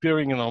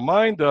appearing in our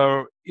mind. There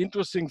are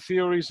interesting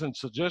theories and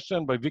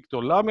suggestions by Victor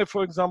Lame,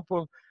 for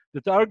example,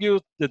 that argue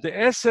that the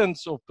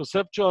essence of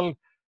perceptual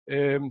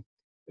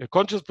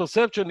conscious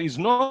perception is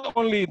not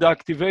only the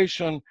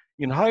activation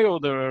in high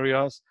order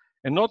areas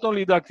and not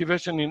only the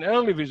activation in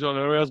early visual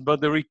areas, but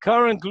the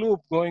recurrent loop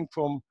going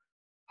from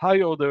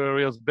high order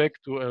areas back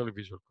to early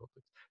visual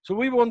cortex. So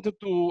we wanted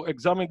to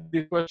examine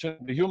this question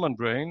in the human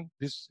brain.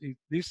 This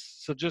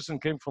suggestion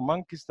came from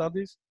monkey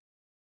studies.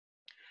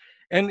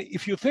 And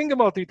if you think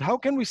about it, how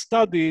can we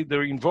study the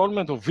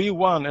involvement of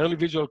V1, early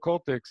visual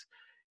cortex,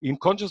 in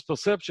conscious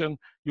perception?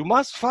 You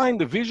must find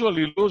a visual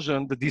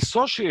illusion that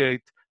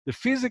dissociate the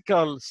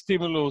physical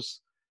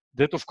stimulus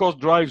that, of course,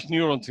 drives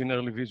neurons in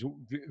early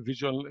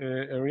visual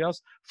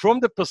areas from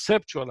the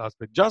perceptual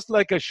aspect. Just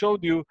like I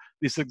showed you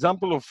this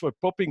example of a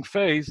popping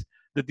face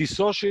that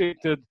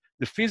dissociated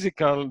the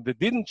physical that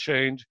didn't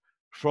change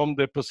from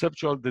the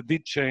perceptual that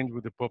did change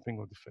with the popping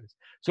of the face.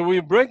 So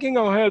we're breaking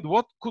our head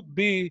what could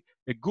be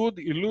a good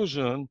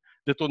illusion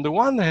that on the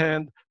one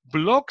hand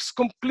blocks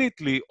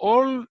completely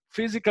all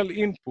physical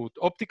input,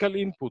 optical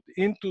input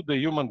into the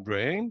human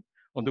brain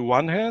on the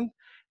one hand,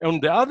 and on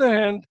the other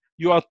hand,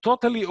 you are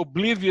totally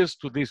oblivious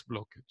to this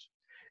blockage.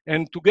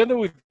 And together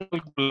with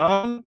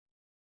Golan,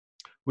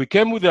 we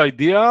came with the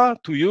idea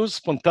to use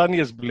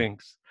spontaneous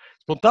blinks.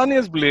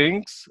 Spontaneous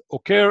blinks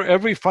occur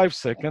every 5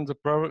 seconds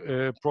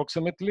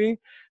approximately.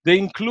 They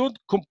include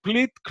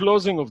complete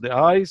closing of the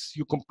eyes.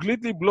 You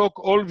completely block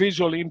all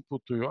visual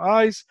input to your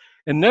eyes,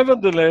 and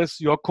nevertheless,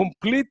 you are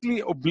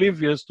completely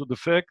oblivious to the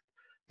fact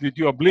that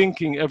you are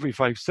blinking every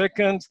 5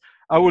 seconds.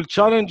 I will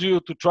challenge you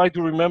to try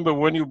to remember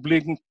when you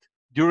blinked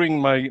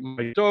during my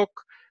talk.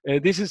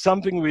 This is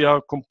something we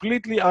are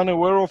completely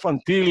unaware of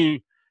until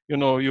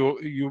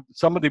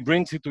somebody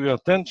brings it to your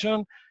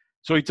attention.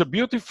 So it's a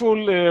beautiful,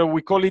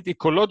 we call it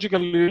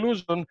ecological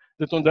illusion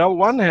that on the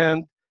one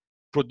hand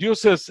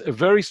produces a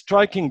very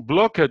striking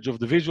blockage of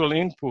the visual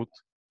input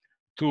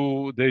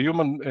to the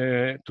human,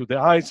 to the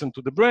eyes and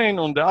to the brain.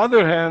 On the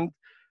other hand,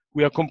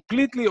 we are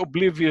completely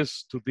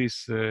oblivious to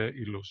this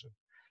illusion.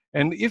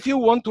 And if you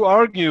want to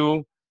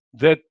argue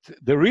that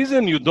the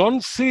reason you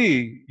don't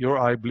see your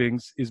eye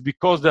blinks is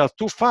because they are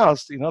too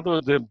fast, in other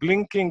words, the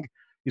blinking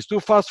is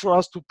too fast for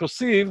us to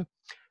perceive,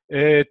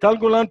 Tal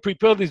Golan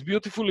prepared this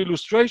beautiful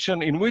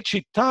illustration in which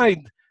he tied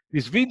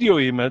this video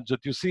image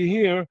that you see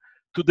here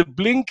to the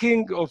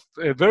blinking of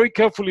very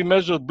carefully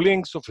measured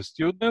blinks of a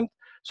student.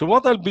 So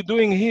what I'll be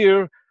doing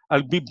here,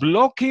 I'll be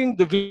blocking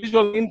the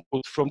visual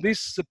input from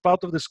this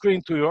part of the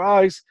screen to your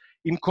eyes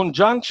in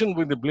conjunction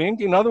with the blink.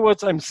 In other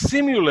words, I'm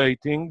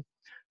simulating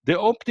the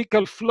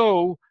optical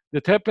flow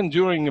that happened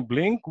during a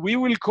blink. We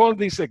will call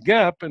this a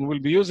gap, and we'll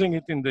be using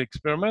it in the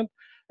experiment.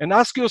 And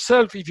ask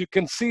yourself if you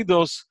can see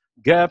those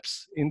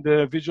gaps in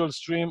the visual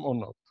stream or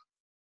not.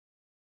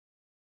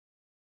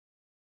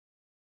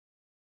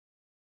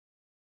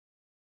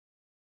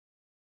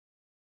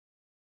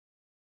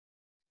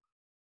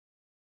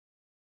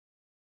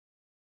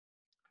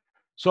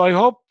 So I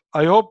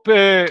hope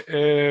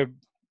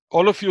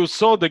all of you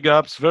saw the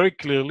gaps very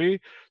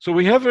clearly. So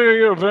we have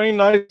a very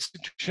nice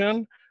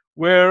situation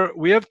where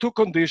we have two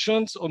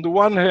conditions. On the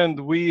one hand,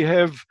 we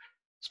have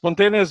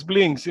spontaneous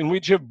blinks in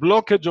which you have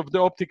blockage of the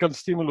optical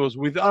stimulus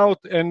without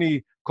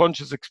any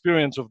conscious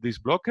experience of this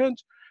blockage.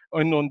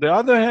 And on the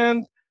other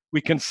hand,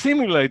 we can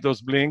simulate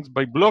those blinks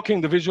by blocking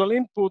the visual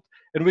input,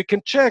 and we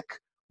can check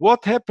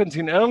what happens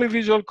in early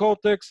visual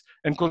cortex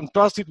and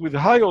contrast it with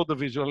high order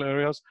visual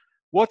areas.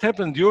 What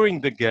happened during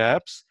the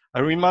gaps? I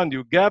remind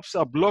you, gaps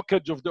are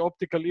blockage of the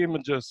optical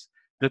images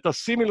that are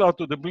similar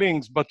to the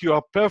blinks, but you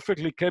are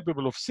perfectly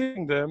capable of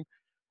seeing them,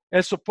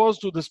 as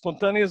opposed to the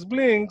spontaneous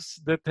blinks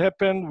that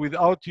happen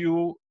without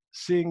you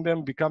seeing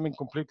them, becoming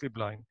completely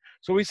blind.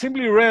 So we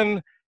simply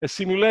ran a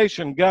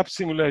simulation, gap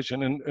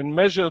simulation, and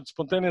measured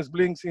spontaneous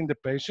blinks in the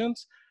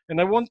patients. And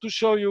I want to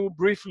show you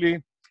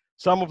briefly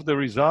some of the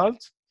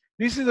results.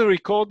 This is a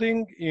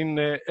recording in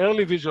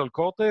early visual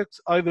cortex,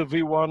 either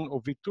V1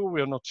 or V2,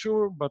 we are not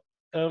sure, but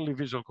early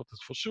visual cortex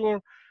for sure.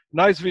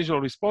 Nice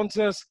visual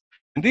responses.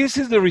 And this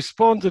is the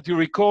response that you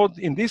record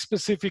in this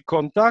specific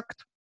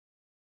contact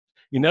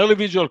in early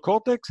visual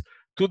cortex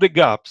to the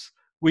gaps.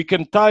 We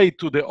can tie it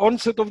to the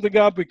onset of the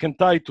gap, we can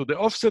tie it to the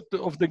offset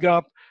of the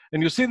gap,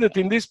 and you see that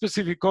in this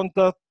specific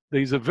contact, there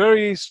is a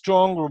very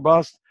strong,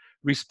 robust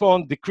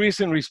response,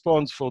 decrease in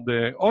response for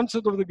the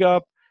onset of the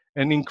gap,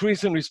 and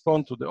increase in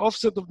response to the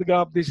offset of the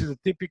gap. This is a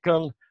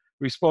typical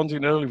response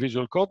in early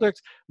visual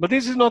cortex, but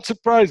this is not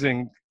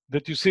surprising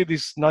that you see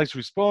this nice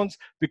response,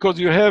 because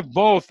you have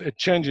both a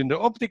change in the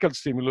optical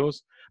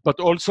stimulus, but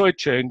also a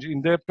change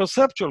in the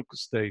perceptual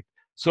state.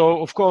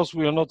 So, of course,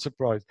 we are not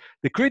surprised.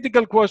 The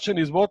critical question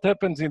is what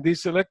happens in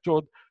this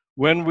electrode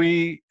when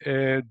we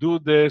do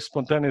the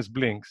spontaneous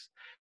blinks.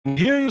 And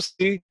here you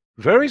see,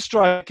 very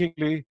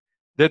strikingly,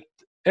 that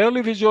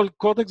early visual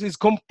cortex is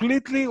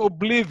completely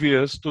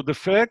oblivious to the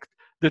fact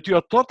that you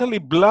are totally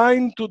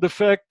blind to the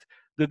fact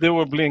that there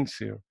were blinks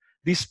here.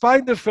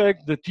 Despite the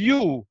fact that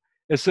you,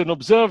 as an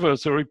observer,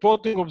 as a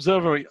reporting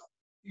observer,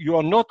 you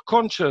are not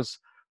conscious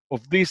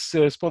of these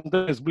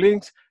spontaneous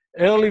blinks,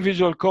 early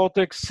visual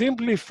cortex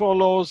simply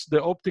follows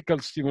the optical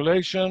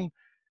stimulation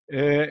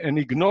and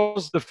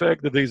ignores the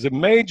fact that there is a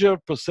major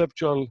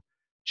perceptual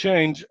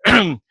change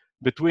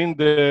between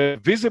the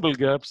visible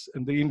gaps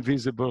and the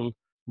invisible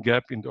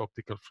gap in the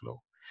optical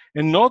flow.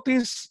 And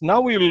notice,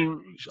 now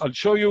I'll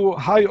show you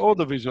high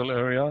order visual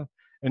area,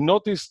 and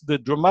notice the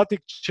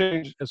dramatic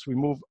change as we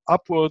move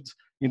upwards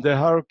in the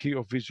hierarchy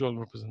of visual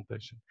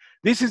representation.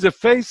 This is a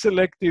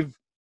face-selective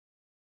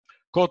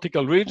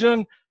cortical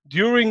region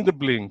during the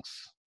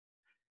blinks.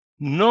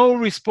 No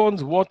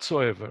response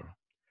whatsoever.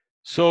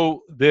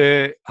 So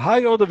the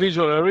high order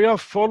visual area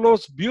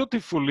follows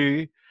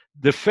beautifully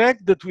the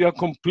fact that we are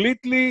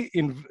completely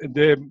in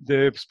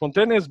the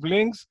spontaneous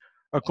blinks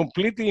are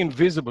completely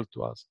invisible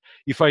to us.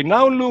 If I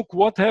now look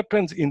what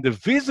happens in the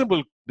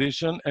visible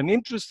condition, an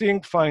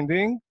interesting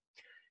finding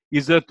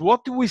is that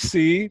what we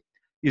see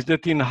is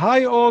that in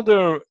high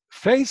order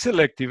face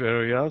selective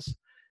areas,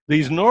 there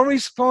is no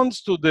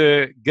response to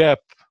the gap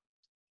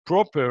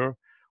proper.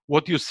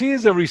 What you see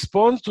is a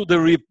response to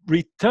the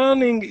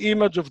returning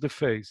image of the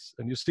face,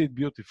 and you see it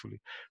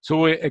beautifully.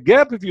 So a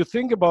gap, if you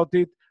think about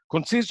it,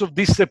 consists of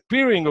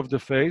disappearing of the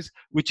face,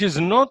 which is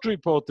not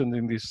reported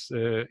in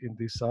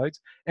these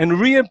sites, and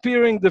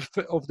reappearing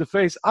of the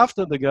face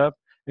after the gap,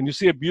 and you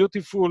see a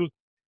beautiful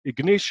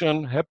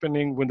ignition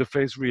happening when the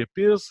face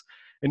reappears,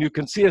 and you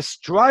can see a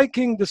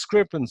striking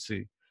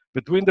discrepancy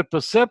between the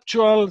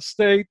perceptual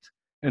state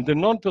and the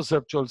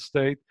non-perceptual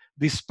state,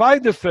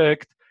 despite the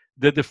fact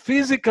that the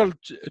physical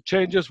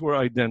changes were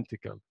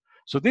identical.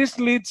 So this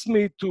leads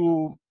me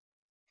to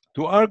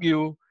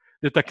argue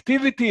that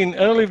activity in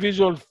early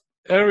visual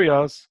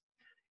areas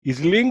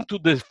is linked to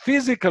the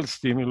physical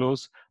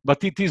stimulus,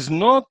 but it is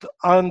not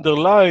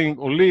underlying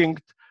or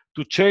linked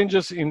to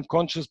changes in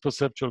conscious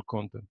perceptual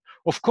content.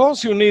 Of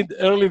course, you need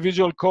early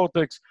visual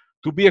cortex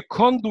to be a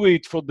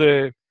conduit for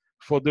the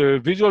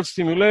visual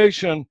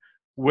stimulation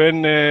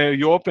when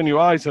you open your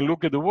eyes and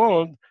look at the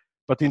world,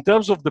 but in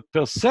terms of the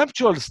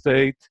perceptual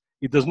state,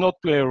 it does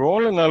not play a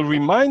role. And I'll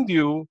remind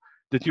you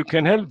that you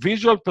can have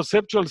visual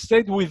perceptual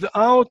state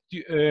without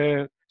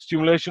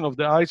stimulation of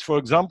the eyes, for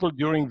example,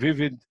 during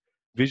vivid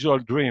visual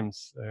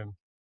dreams.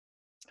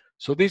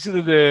 So this is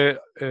the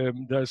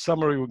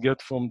summary we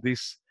get from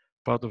this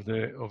part of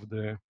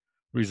the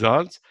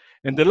results.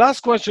 And the last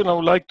question I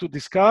would like to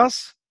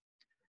discuss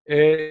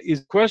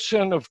is the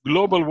question of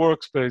global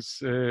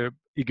workspace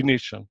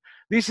ignition.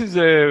 This is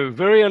a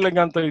very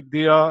elegant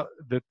idea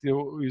that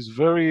is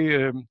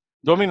very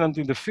dominant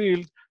in the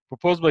field,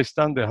 proposed by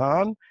Stan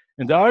DeHaan.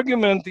 And the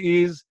argument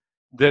is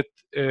that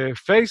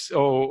face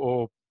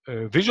or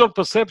visual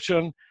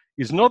perception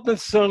is not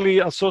necessarily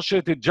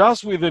associated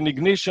just with an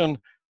ignition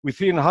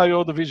within high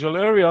order visual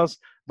areas,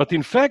 but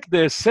in fact,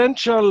 the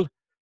essential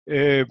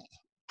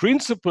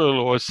principle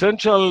or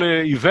essential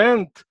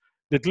event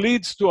that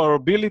leads to our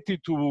ability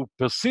to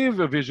perceive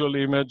a visual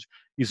image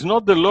is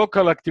not the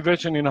local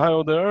activation in high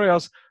order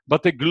areas,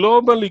 but a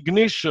global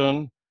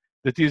ignition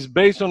that is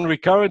based on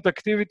recurrent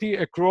activity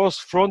across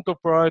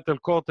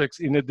frontoparietal cortex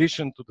in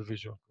addition to the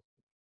visual.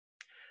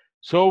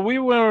 So we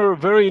were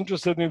very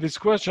interested in this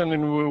question,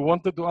 and we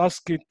wanted to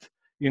ask it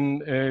in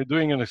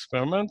doing an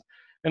experiment.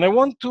 And I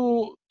want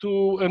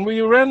and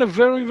we ran a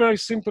very, very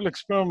simple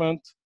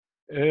experiment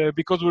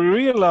because we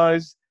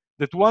realized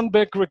that one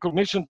back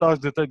recognition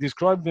task that I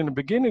described in the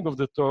beginning of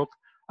the talk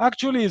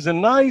actually is a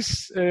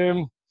nice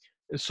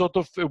sort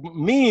of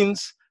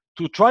means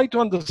to try to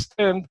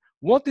understand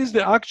what is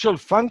the actual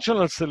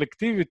functional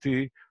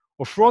selectivity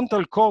of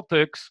frontal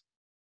cortex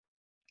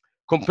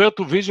compared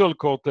to visual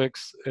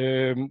cortex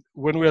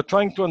when we are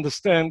trying to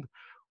understand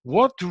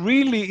what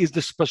really is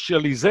the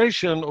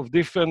specialization of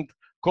different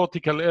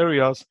cortical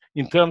areas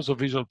in terms of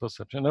visual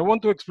perception. I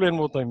want to explain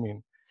what I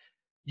mean.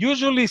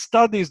 Usually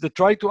studies that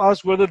try to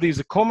ask whether there is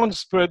a common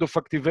spread of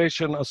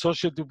activation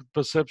associated with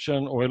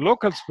perception or a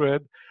local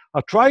spread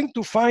are trying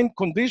to find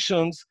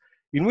conditions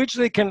in which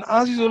they can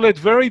isolate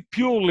very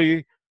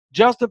purely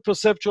just the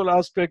perceptual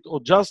aspect or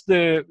just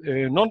the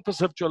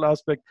non-perceptual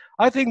aspect.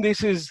 I think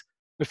this is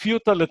a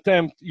futile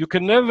attempt. You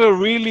can never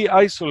really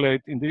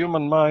isolate in the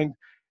human mind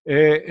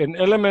an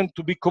element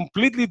to be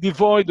completely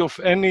devoid of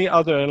any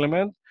other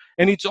element.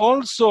 And it's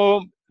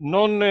also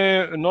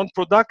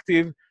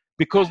non-productive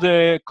because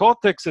the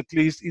cortex, at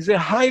least, is a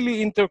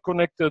highly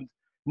interconnected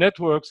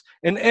networks,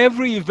 and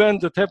every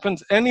event that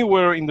happens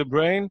anywhere in the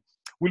brain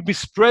will be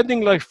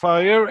spreading like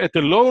fire at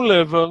a low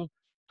level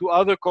to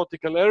other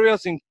cortical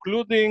areas,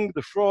 including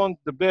the front,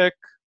 the back,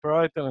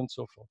 parietal, and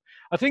so forth.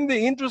 I think the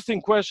interesting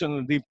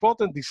question, the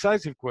important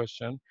decisive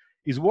question,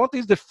 is what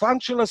is the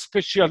functional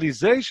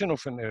specialization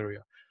of an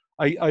area?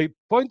 I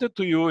pointed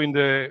to you in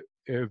the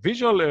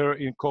visual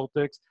area in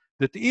cortex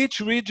that each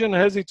region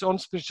has its own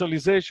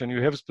specialization.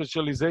 You have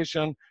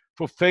specialization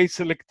for face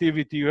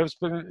selectivity, you have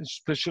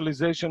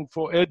specialization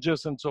for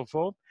edges and so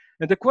forth.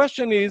 And the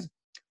question is,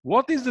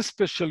 what is the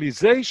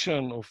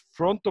specialization of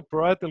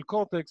frontoparietal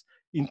cortex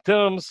in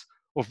terms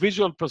of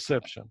visual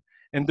perception?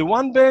 And the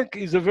one back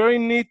is a very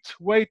neat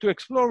way to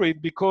explore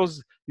it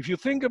because if you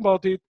think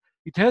about it,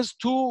 it has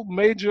two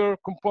major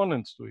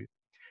components to it.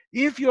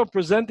 If you're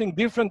presenting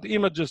different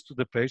images to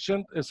the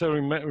patient, as I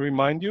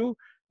remind you,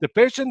 the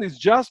patient is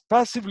just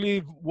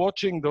passively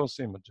watching those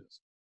images.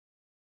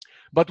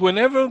 But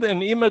whenever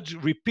an image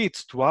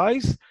repeats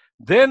twice,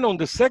 then on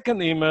the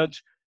second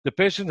image, the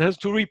patient has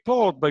to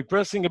report by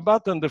pressing a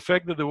button the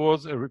fact that there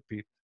was a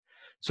repeat.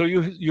 So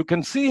you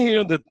can see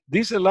here that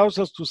this allows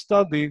us to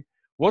study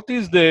what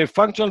is the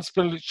functional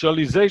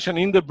specialization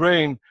in the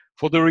brain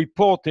for the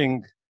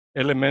reporting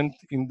element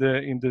in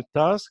the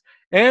task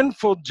and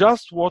for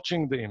just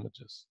watching the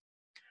images.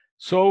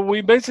 So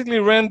we basically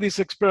ran this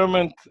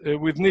experiment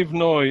with Niv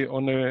Noy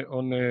on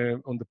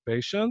the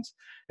patients.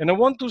 And I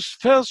want to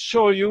first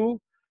show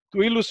you,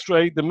 to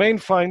illustrate the main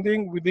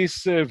finding with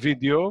this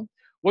video.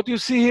 What you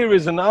see here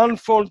is an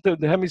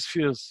unfolded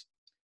hemispheres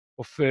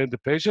of the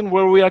patient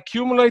where we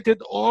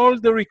accumulated all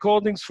the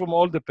recordings from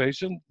all the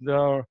patients. There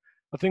are,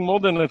 I think, more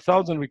than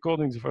 1,000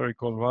 recordings, if I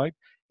recall right.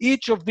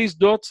 Each of these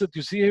dots that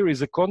you see here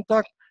is a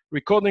contact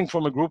recording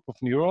from a group of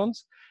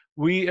neurons.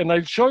 And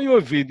I'll show you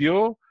a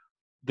video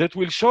that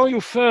will show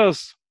you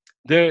first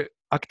the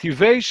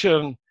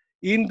activation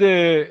in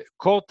the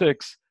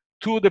cortex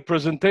to the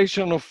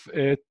presentation of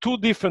two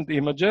different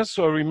images.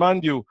 So I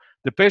remind you,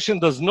 the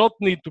patient does not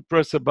need to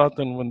press a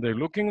button when they're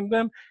looking at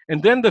them.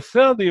 And then the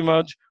third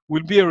image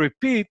will be a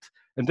repeat.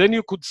 And then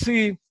you could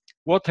see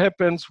what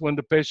happens when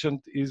the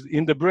patient is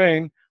in the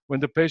brain, when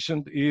the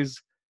patient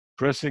is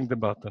pressing the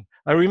button.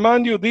 I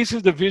remind you, this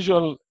is the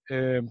visual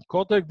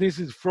cortex. This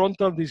is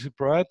frontal, this is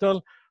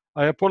parietal.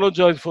 I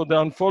apologize for the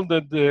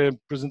unfolded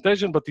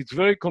presentation, but it's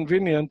very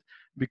convenient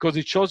because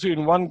it shows you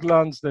in one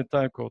glance the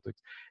entire cortex.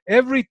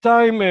 Every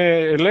time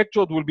an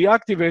electrode will be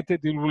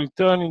activated, it will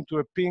turn into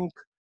a pink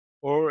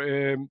or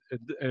a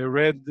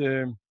red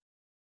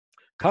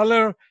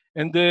color,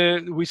 and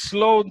we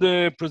slowed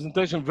the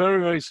presentation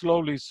very, very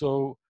slowly,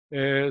 so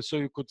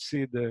you could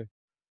see the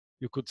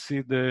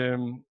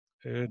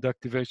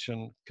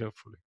activation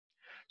carefully.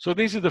 So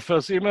this is the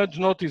first image.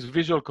 Notice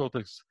visual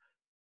cortex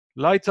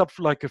lights up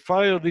like a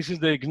fire. This is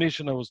the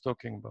ignition I was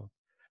talking about.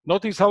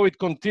 Notice how it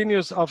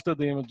continues after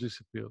the image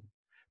disappeared.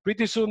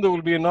 Pretty soon there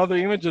will be another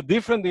image, a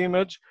different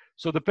image,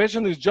 so the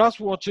patient is just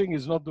watching,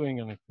 is not doing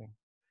anything.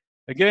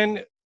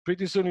 Again,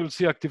 pretty soon you'll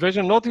see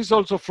activation. Notice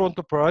also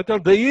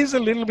frontoparietal. There is a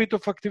little bit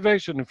of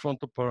activation in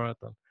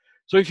frontoparietal.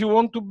 So if you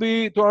want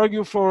to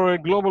argue for a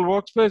global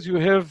workspace, you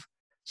have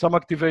some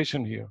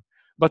activation here.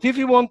 But if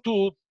you want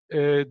to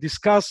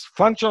discuss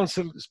functional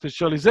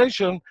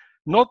specialization,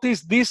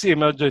 notice this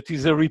image that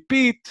is a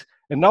repeat,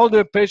 and now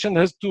the patient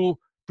has to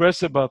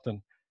press a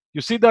button.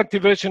 You see the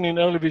activation in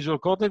early visual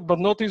cortex, but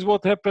notice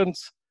what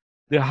happens,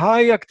 the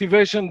high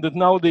activation that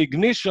now the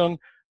ignition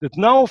that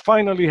now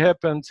finally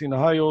happens in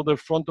high order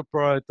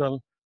frontoparietal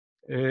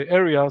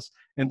areas.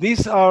 And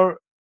these are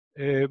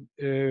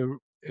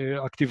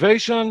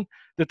activation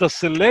that are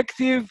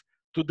selective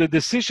to the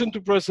decision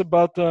to press a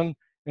button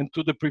and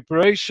to the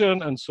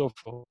preparation and so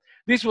forth.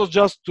 This was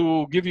just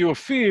to give you a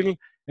feel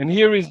And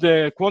here is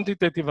the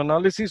quantitative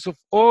analysis of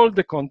all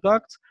the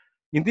contacts.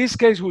 In this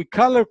case, we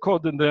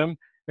color-coded them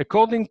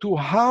according to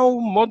how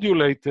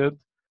modulated,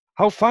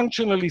 how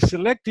functionally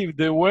selective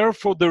they were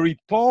for the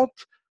report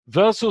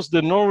versus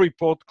the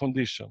no-report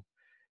condition.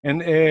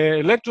 And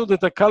electrodes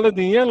that are colored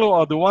in yellow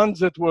are the ones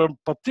that were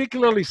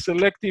particularly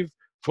selective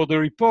for the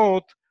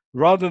report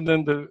rather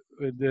than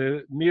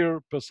the mere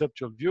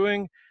perceptual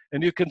viewing.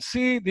 And you can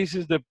see this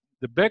is the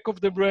back of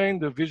the brain,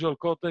 the visual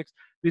cortex.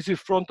 This is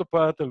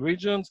frontoparietal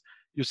regions.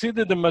 You see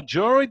that the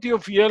majority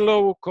of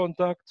yellow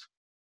contacts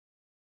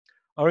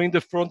are in the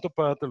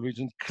frontoparietal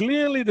region.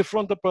 Clearly, the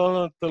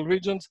frontoparietal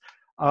regions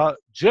are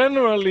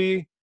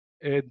generally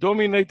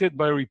dominated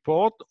by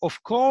report.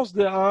 Of course,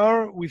 there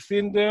are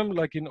within them,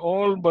 like in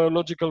all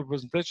biological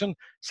representation,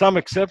 some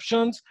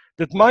exceptions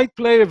that might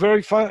play a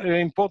very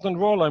important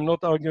role. I'm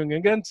not arguing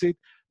against it,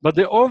 but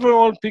the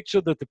overall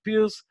picture that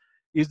appears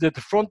is that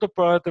the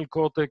frontoparietal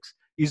cortex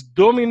is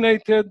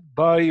dominated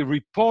by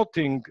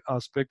reporting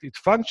aspect. It's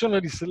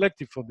functionally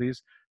selective for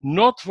this,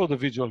 not for the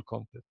visual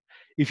content.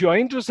 If you are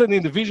interested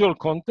in the visual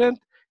content,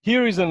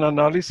 here is an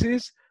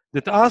analysis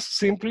that asks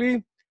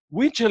simply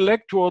which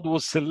electrode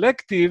was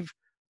selective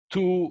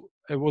to,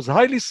 was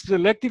highly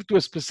selective to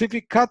a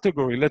specific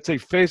category, let's say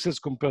faces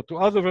compared to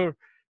other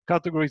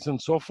categories and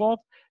so forth.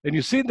 And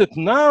you see that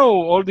now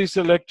all these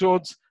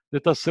electrodes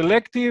that are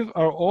selective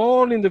are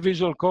all in the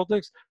visual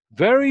cortex.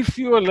 Very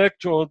few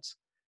electrodes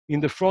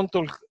in the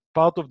frontal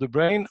part of the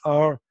brain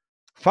are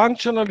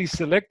functionally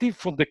selective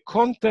for the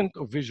content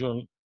of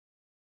visual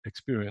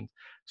experience.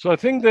 So I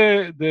think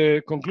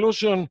the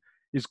conclusion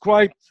is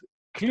quite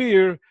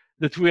clear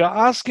that we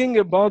are asking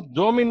about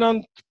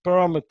dominant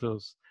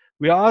parameters.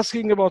 We are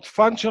asking about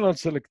functional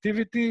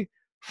selectivity.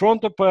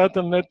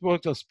 Frontoparietal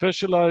networks are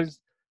specialized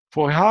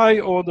for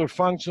high-order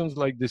functions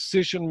like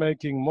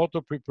decision-making,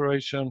 motor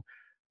preparation.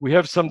 We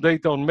have some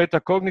data on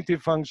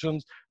metacognitive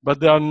functions, but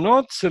they are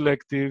not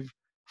selective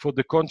for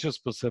the conscious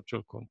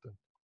perceptual content.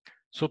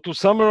 So to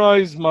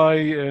summarize my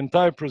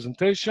entire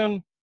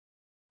presentation,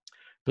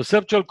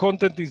 perceptual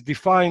content is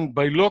defined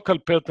by local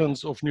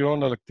patterns of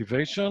neuronal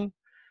activation,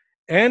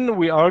 and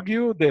we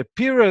argue the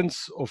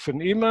appearance of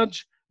an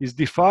image is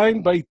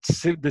defined by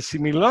the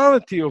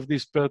similarity of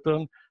this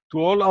pattern to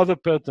all other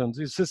patterns.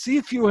 It's as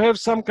if you have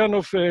some kind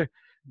of a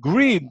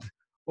grid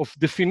of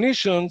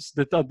definitions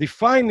that are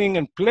defining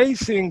and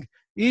placing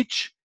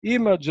each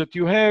image that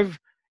you have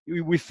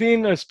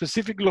within a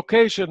specific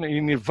location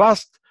in a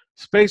vast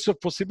space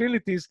of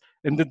possibilities,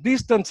 and the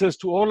distances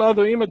to all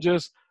other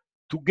images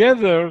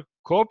together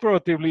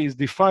cooperatively is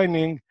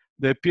defining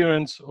the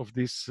appearance of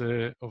this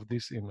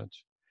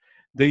image.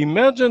 The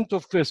emergence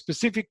of a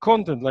specific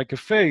content, like a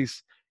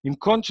face, in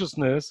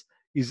consciousness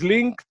is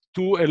linked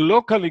to a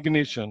local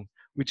ignition,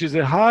 which is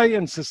a high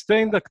and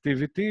sustained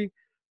activity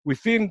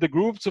within the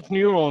groups of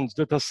neurons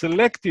that are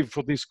selective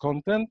for this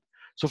content.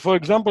 So for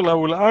example, I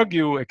will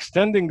argue,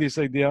 extending this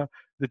idea,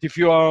 that if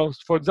you are,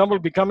 for example,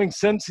 becoming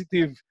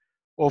sensitive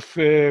of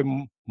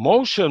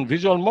motion,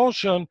 visual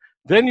motion,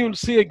 then you'll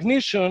see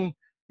ignition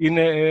in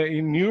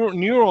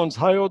neurons,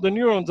 high-order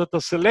neurons that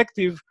are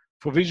selective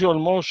for visual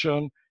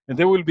motion, and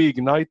they will be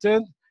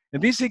ignited.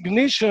 And this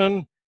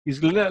ignition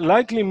is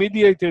likely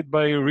mediated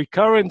by a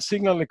recurrent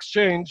signal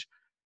exchange,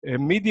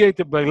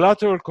 mediated by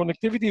lateral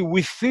connectivity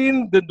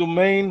within the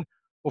domain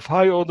of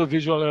high-order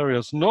visual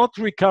areas, not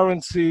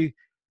recurrency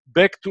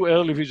back to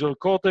early visual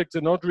cortex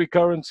and not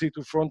recurrency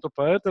to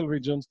frontoparietal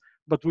regions,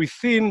 but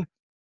within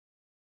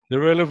the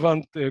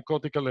relevant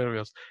cortical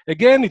areas.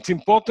 Again, it's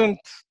important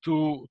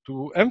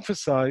to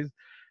emphasize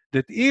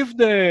that if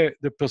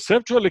the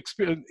perceptual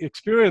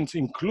experience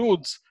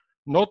includes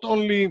not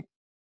only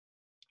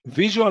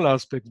visual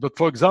aspects, but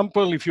for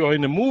example, if you are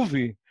in a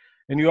movie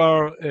and you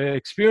are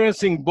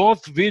experiencing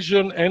both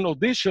vision and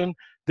audition,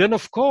 then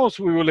of course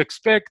we will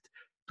expect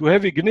to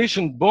have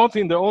ignition both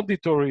in the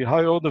auditory,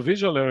 high-order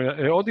visual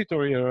area,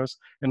 auditory areas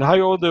and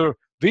high-order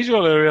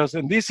visual areas,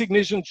 and this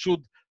ignition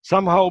should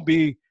somehow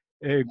be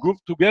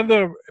grouped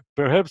together,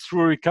 perhaps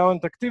through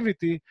recurrent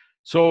activity.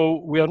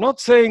 So we are not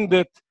saying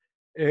that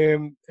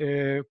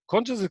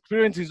conscious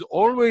experience is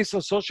always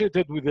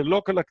associated with a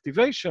local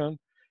activation.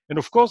 And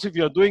of course, if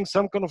you are doing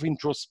some kind of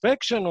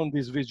introspection on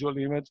this visual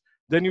image,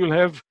 then you'll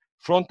have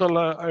frontal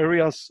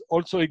areas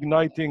also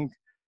igniting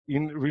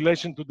in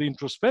relation to the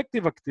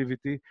introspective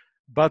activity.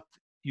 But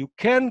you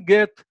can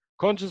get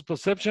conscious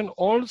perception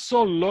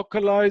also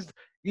localized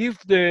if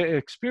the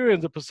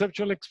experience, the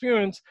perceptual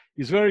experience,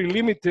 is very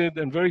limited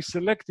and very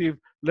selective,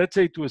 let's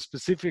say to a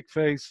specific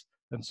face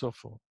and so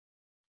forth.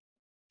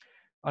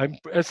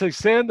 As I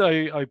said,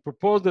 I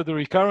propose that the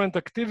recurrent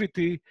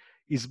activity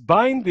is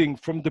binding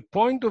from the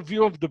point of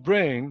view of the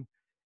brain,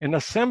 an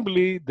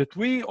assembly that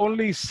we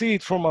only see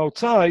it from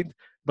outside,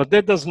 but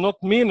that does not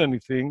mean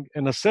anything.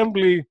 An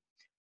assembly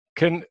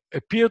can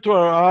appear to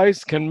our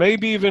eyes, can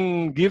maybe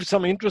even give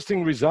some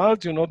interesting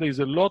results. You know, there's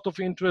a lot of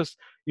interest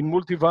in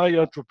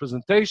multivariate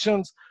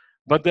representations,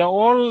 but they're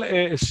all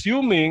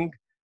assuming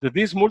that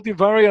this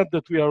multivariate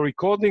that we are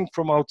recording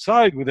from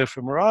outside with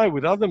fMRI,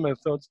 with other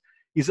methods,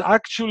 is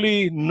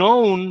actually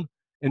known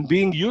and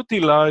being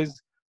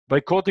utilized by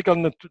cortical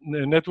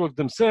networks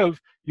themselves,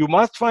 you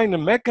must find a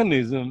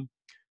mechanism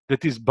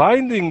that is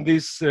binding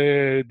this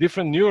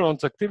different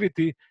neurons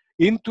activity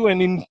into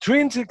an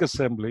intrinsic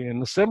assembly,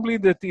 an assembly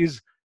that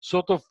is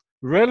sort of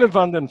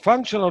relevant and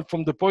functional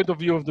from the point of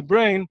view of the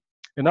brain.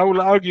 And I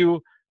will argue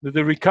that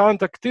the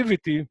recurrent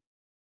activity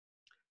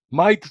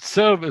might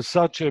serve as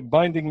such a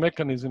binding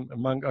mechanism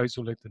among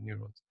isolated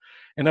neurons.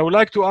 And I would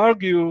like to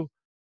argue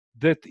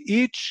that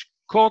each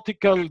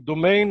cortical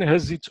domain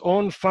has its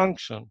own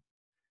function.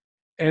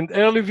 And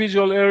early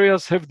visual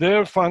areas have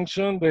their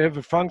function. They have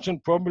a function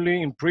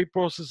probably in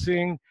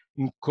pre-processing,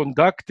 in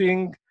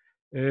conducting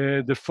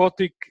the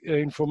photic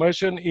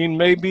information, in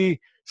maybe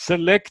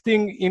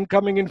selecting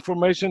incoming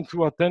information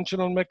through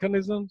attentional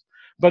mechanisms,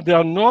 but they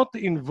are not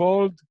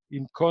involved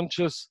in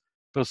conscious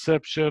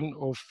perception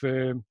of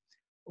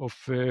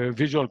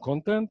visual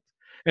content.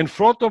 And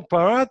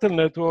frontoparietal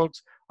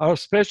networks are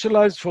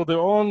specialized for their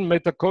own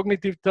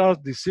metacognitive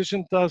tasks,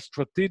 decision tasks,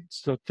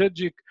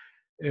 strategic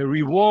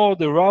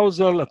reward,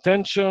 arousal,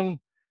 attention,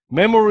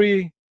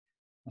 memory,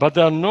 but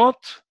they are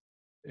not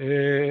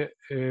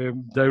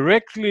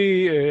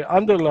directly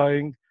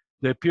underlying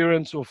the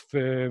appearance of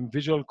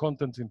visual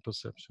content in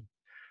perception.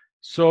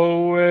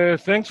 So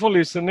thanks for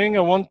listening.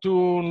 I want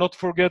to not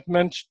forget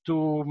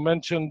to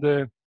mention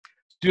the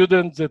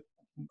students that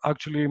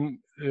actually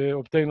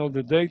obtain all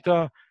the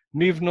data.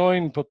 Niv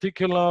Noin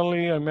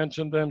particularly, I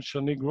mentioned them,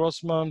 Shani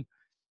Grossman,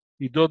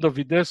 Ido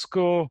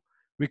Davidesco.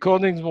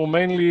 Recordings were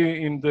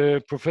mainly in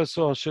the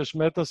Professor Ashesh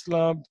Mehta's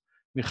lab.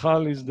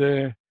 Michal is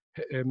the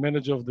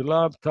manager of the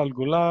lab, Tal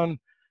Golan,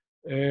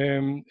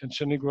 and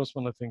Shani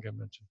Grossman, I think I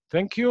mentioned.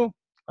 Thank you.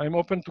 I'm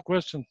open to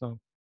questions now.